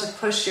elbow to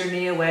push your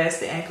knee away as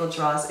the ankle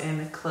draws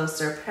in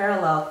closer,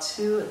 parallel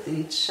to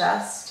the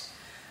chest.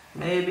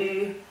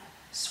 Maybe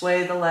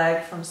sway the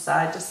leg from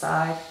side to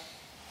side.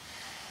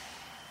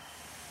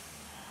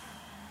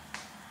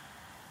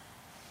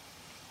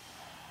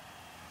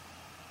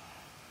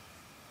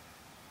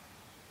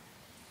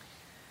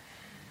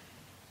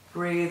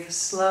 Breathe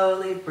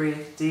slowly,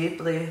 breathe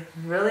deeply.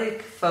 Really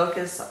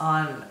focus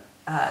on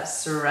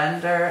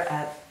surrender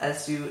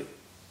as you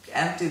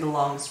empty the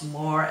lungs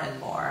more and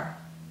more.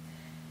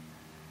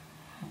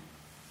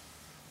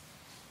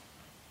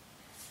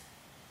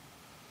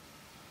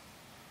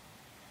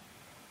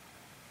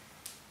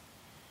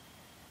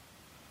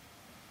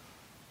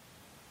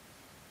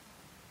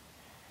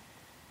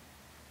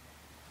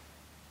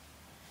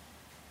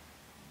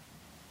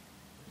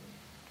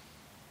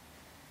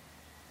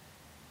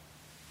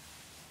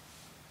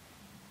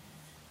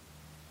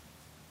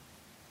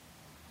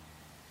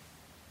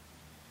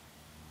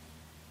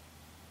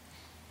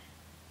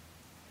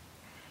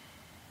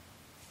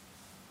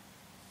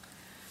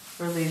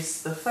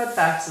 Release the foot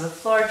back to the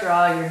floor.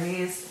 Draw your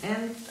knees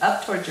in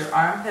up towards your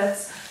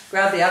armpits.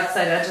 Grab the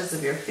outside edges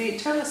of your feet.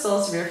 Turn the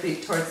soles of your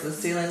feet towards the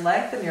ceiling.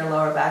 Lengthen your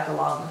lower back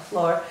along the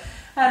floor.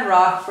 And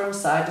rock from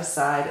side to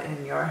side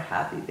in your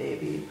happy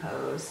baby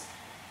pose.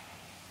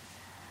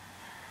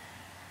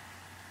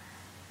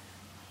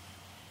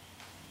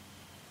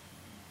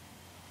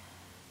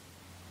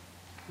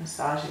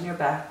 Massaging your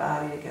back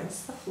body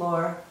against the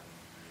floor.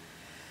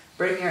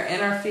 Bring your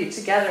inner feet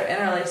together.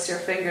 Interlace your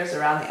fingers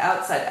around the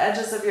outside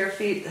edges of your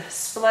feet.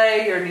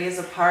 Splay your knees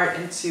apart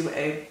into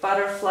a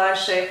butterfly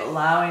shape,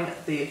 allowing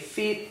the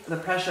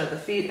pressure of the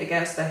feet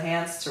against the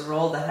hands to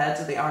roll the heads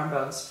of the arm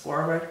bones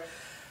forward.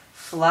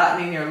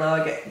 Flattening your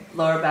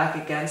lower back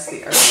against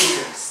the earth as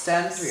you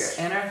extend through your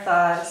inner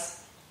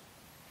thighs.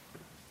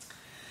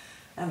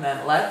 And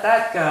then let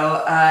that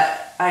go.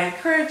 I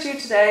encourage you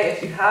today,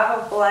 if you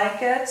have a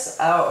blanket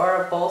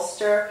or a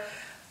bolster,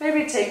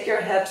 maybe take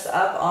your hips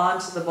up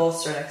onto the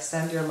bolster and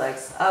extend your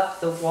legs up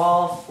the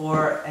wall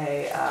for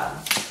a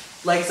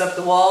legs up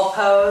the wall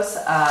pose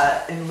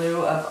in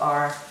lieu of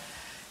our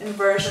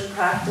inversion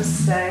practice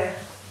today.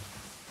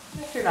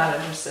 If you're not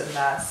interested in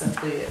that,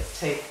 simply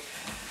take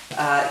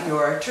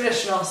your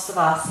traditional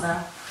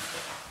savasana,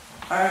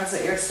 arms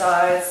at your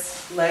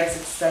sides, legs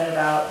extended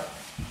out.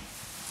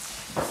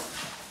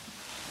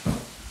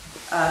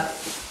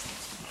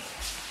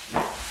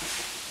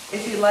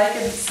 If you like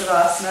in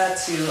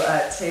savasana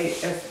to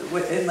take,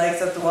 in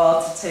legs up the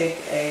wall, to take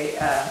a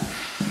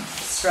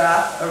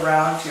strap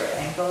around your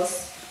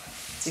ankles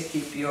to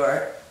keep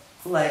your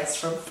legs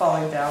from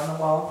falling down the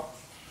wall,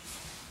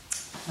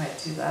 might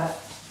do that.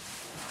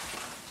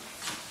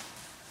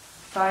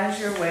 Find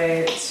your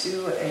way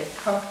to a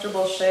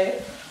comfortable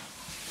shape.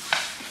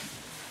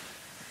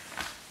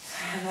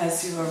 And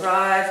as you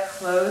arrive,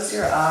 close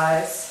your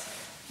eyes.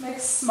 Make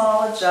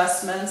small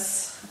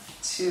adjustments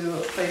to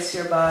place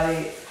your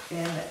body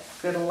in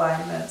good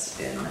alignment,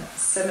 in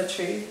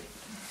symmetry.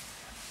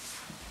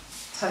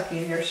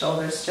 Tucking your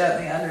shoulders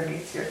gently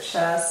underneath your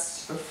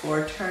chest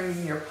before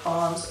turning your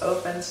palms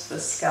open to the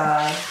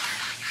sky.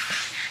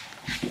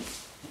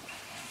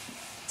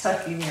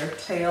 Tucking your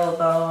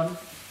tailbone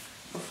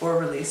before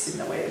releasing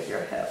the weight of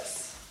your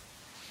hips.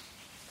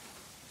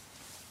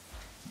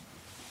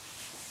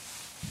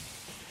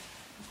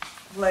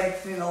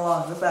 Lengthening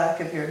along the back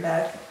of your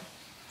neck,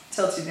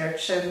 tilting your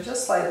chin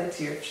just slightly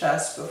to your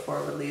chest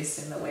before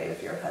releasing the weight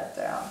of your head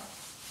down.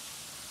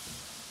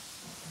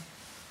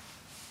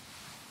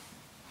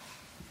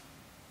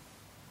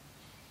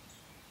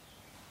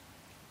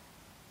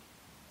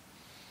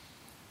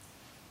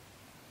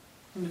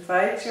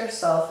 Invite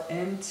yourself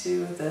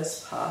into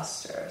this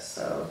posture.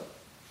 So,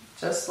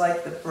 just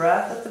like the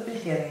breath at the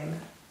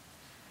beginning,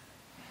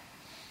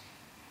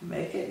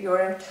 make it your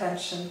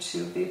intention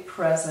to be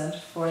present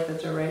for the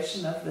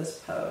duration of this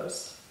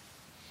pose.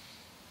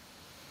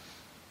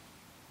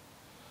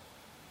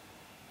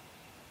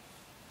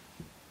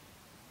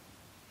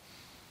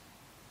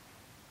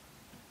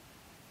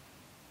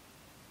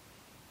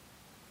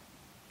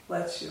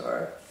 Let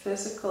your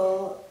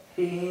physical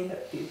being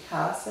be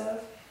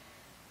passive.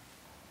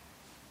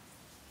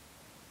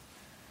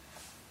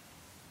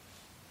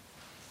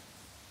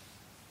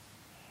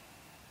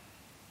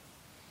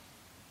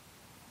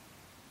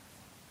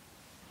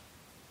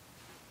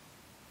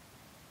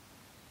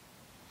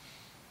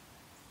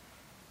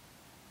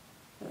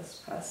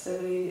 This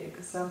passivity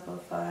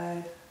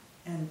exemplified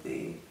in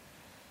the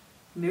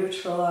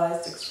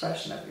neutralized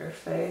expression of your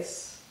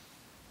face.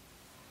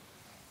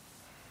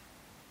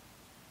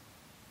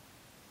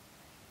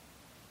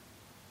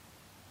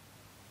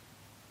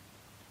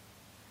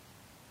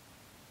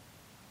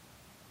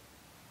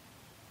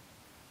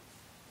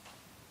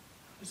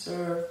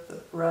 Observe the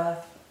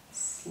breath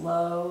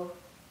slow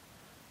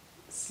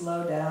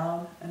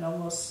down and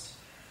almost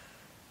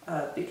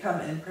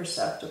become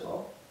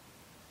imperceptible.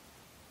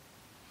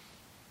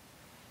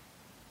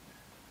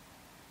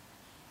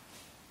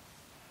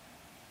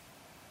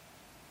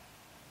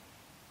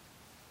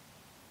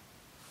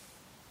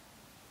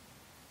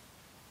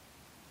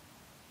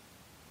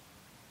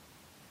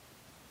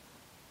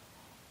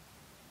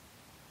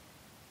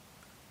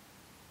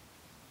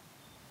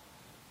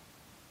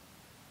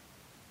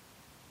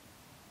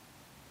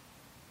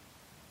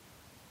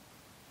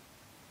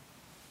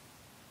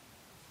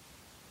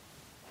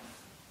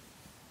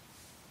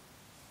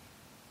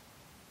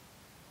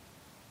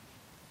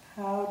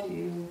 How do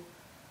you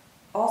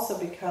also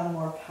become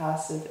more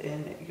passive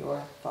in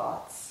your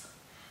thoughts?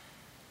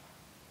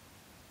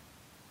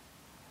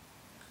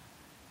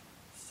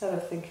 Instead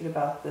of thinking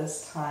about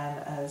this time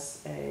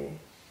as a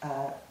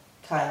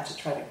time to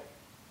try to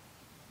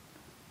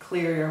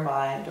clear your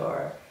mind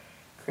or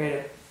create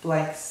a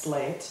blank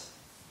slate,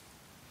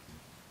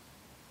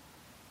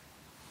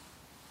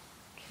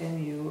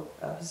 can you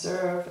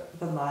observe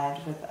the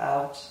mind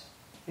without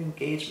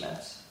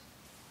engagement?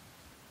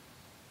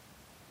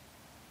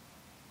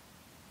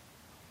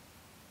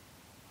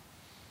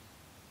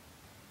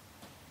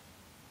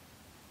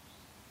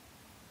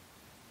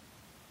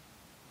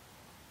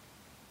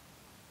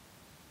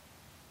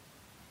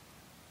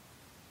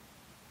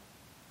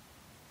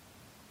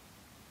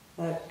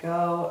 Let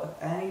go of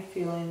any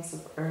feelings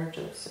of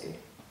urgency.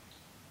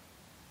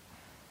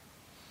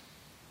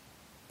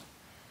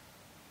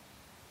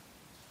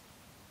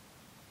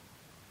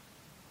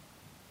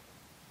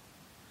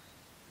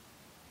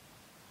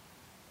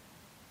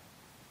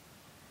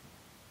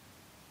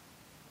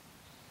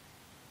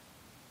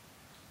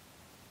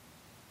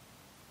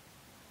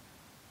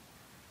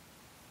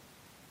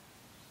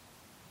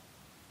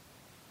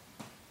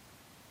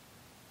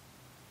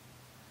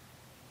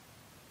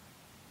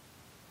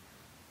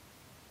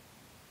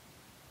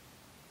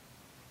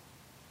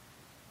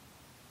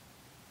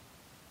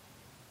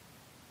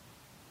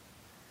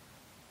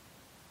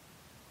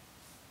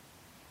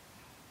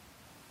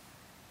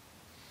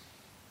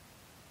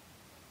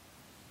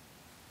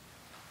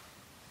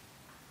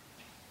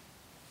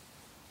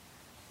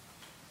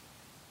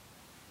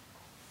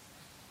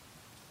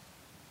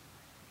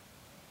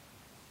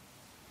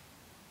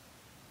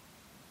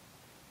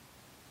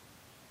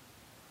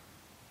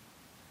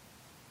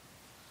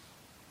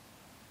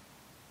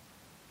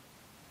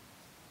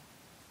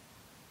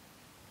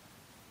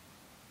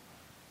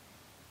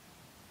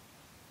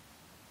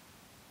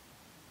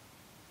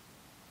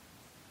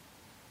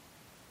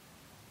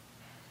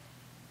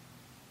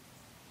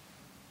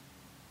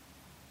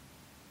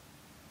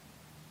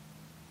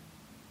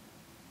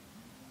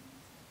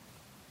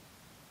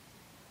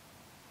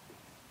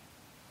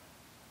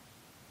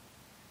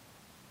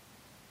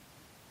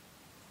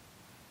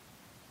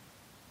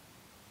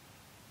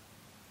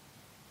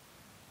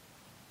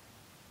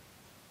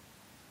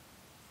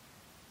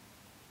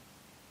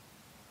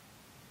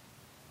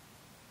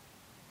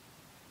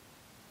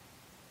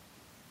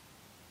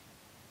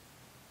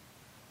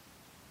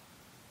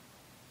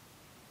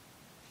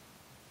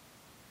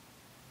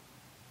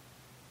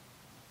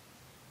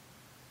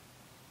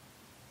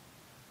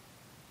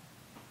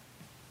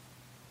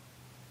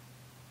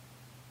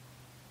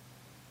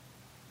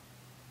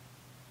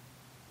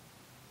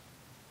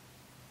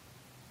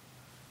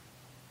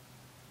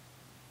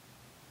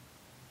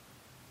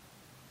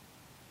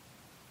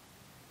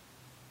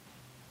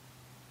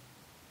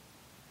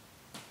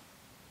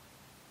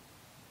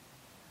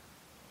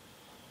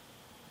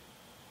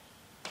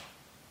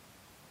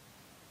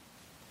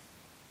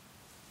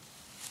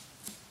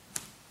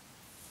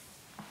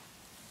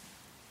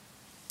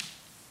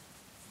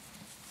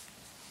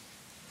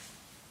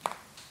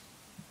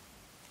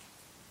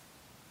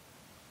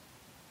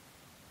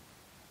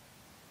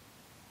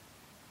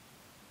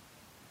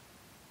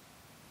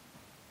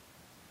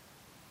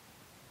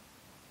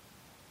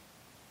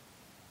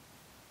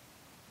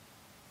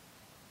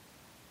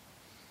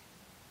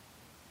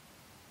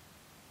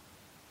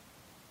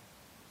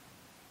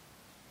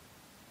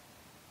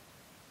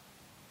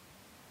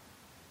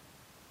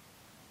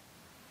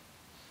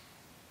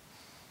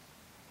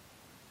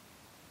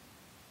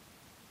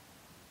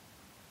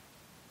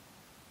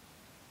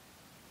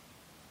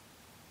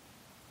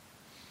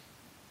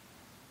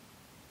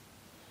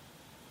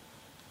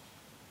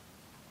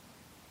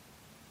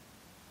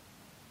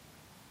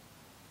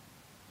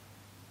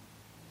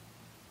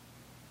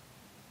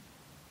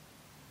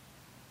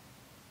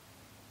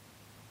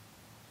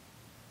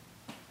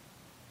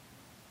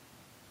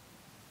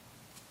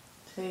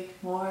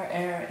 Take more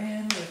air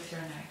in with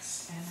your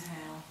next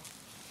inhale.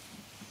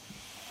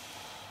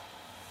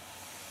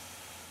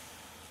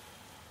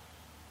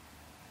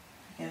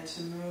 Begin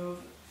to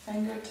move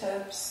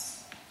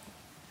fingertips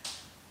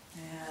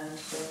and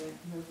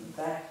move them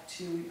back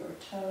to your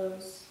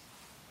toes.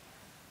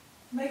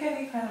 Make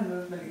any kind of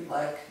movement you'd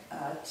like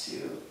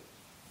to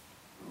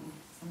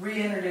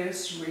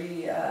reintroduce,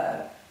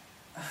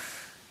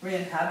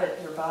 re-inhabit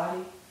your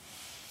body.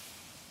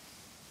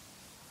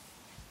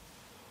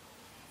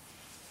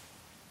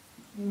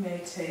 You may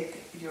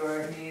take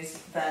your knees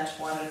bent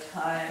one at a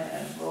time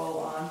and roll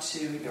onto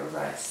your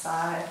right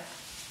side,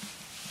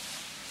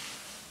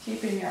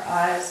 keeping your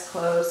eyes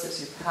closed as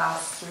you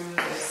pass through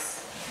this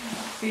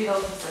fetal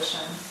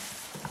position.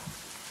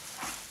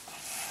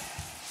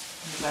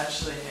 And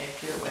eventually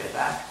make your way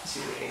back to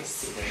a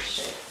seated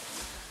shape.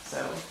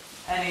 So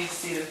any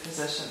seated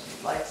position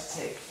you'd like to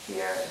take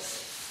here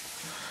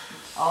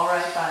is all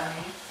right by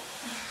me.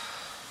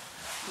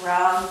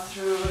 Round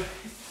through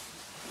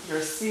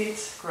your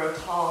seat, grow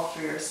tall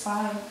through your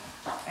spine,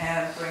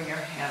 and bring your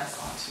hands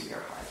onto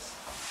your heart.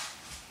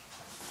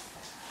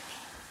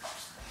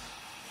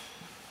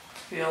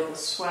 Feel the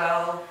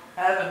swell,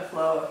 ebb and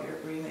flow of your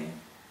breathing.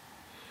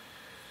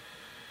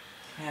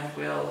 And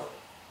we'll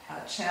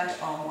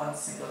chant Om one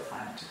single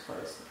time to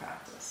close the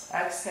practice.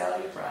 Exhale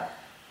your breath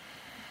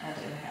and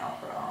inhale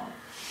for Om.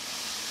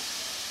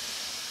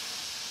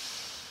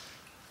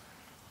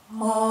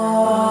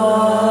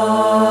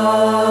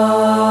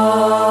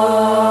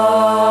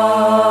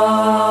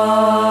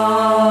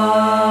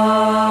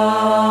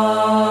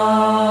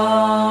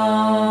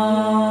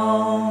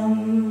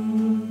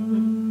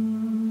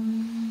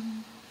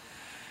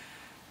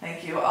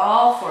 Thank you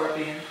all for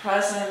being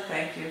present.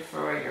 Thank you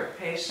for your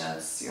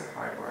patience, your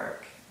hard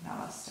work.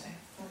 Namaste.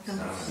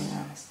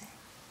 Namaste.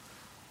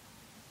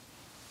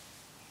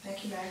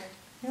 Thank you, Meg.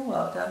 You're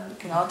welcome. We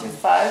can all do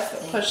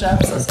 5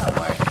 push-ups. That's not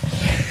work.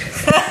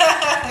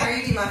 Here,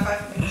 you do my 5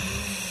 for me.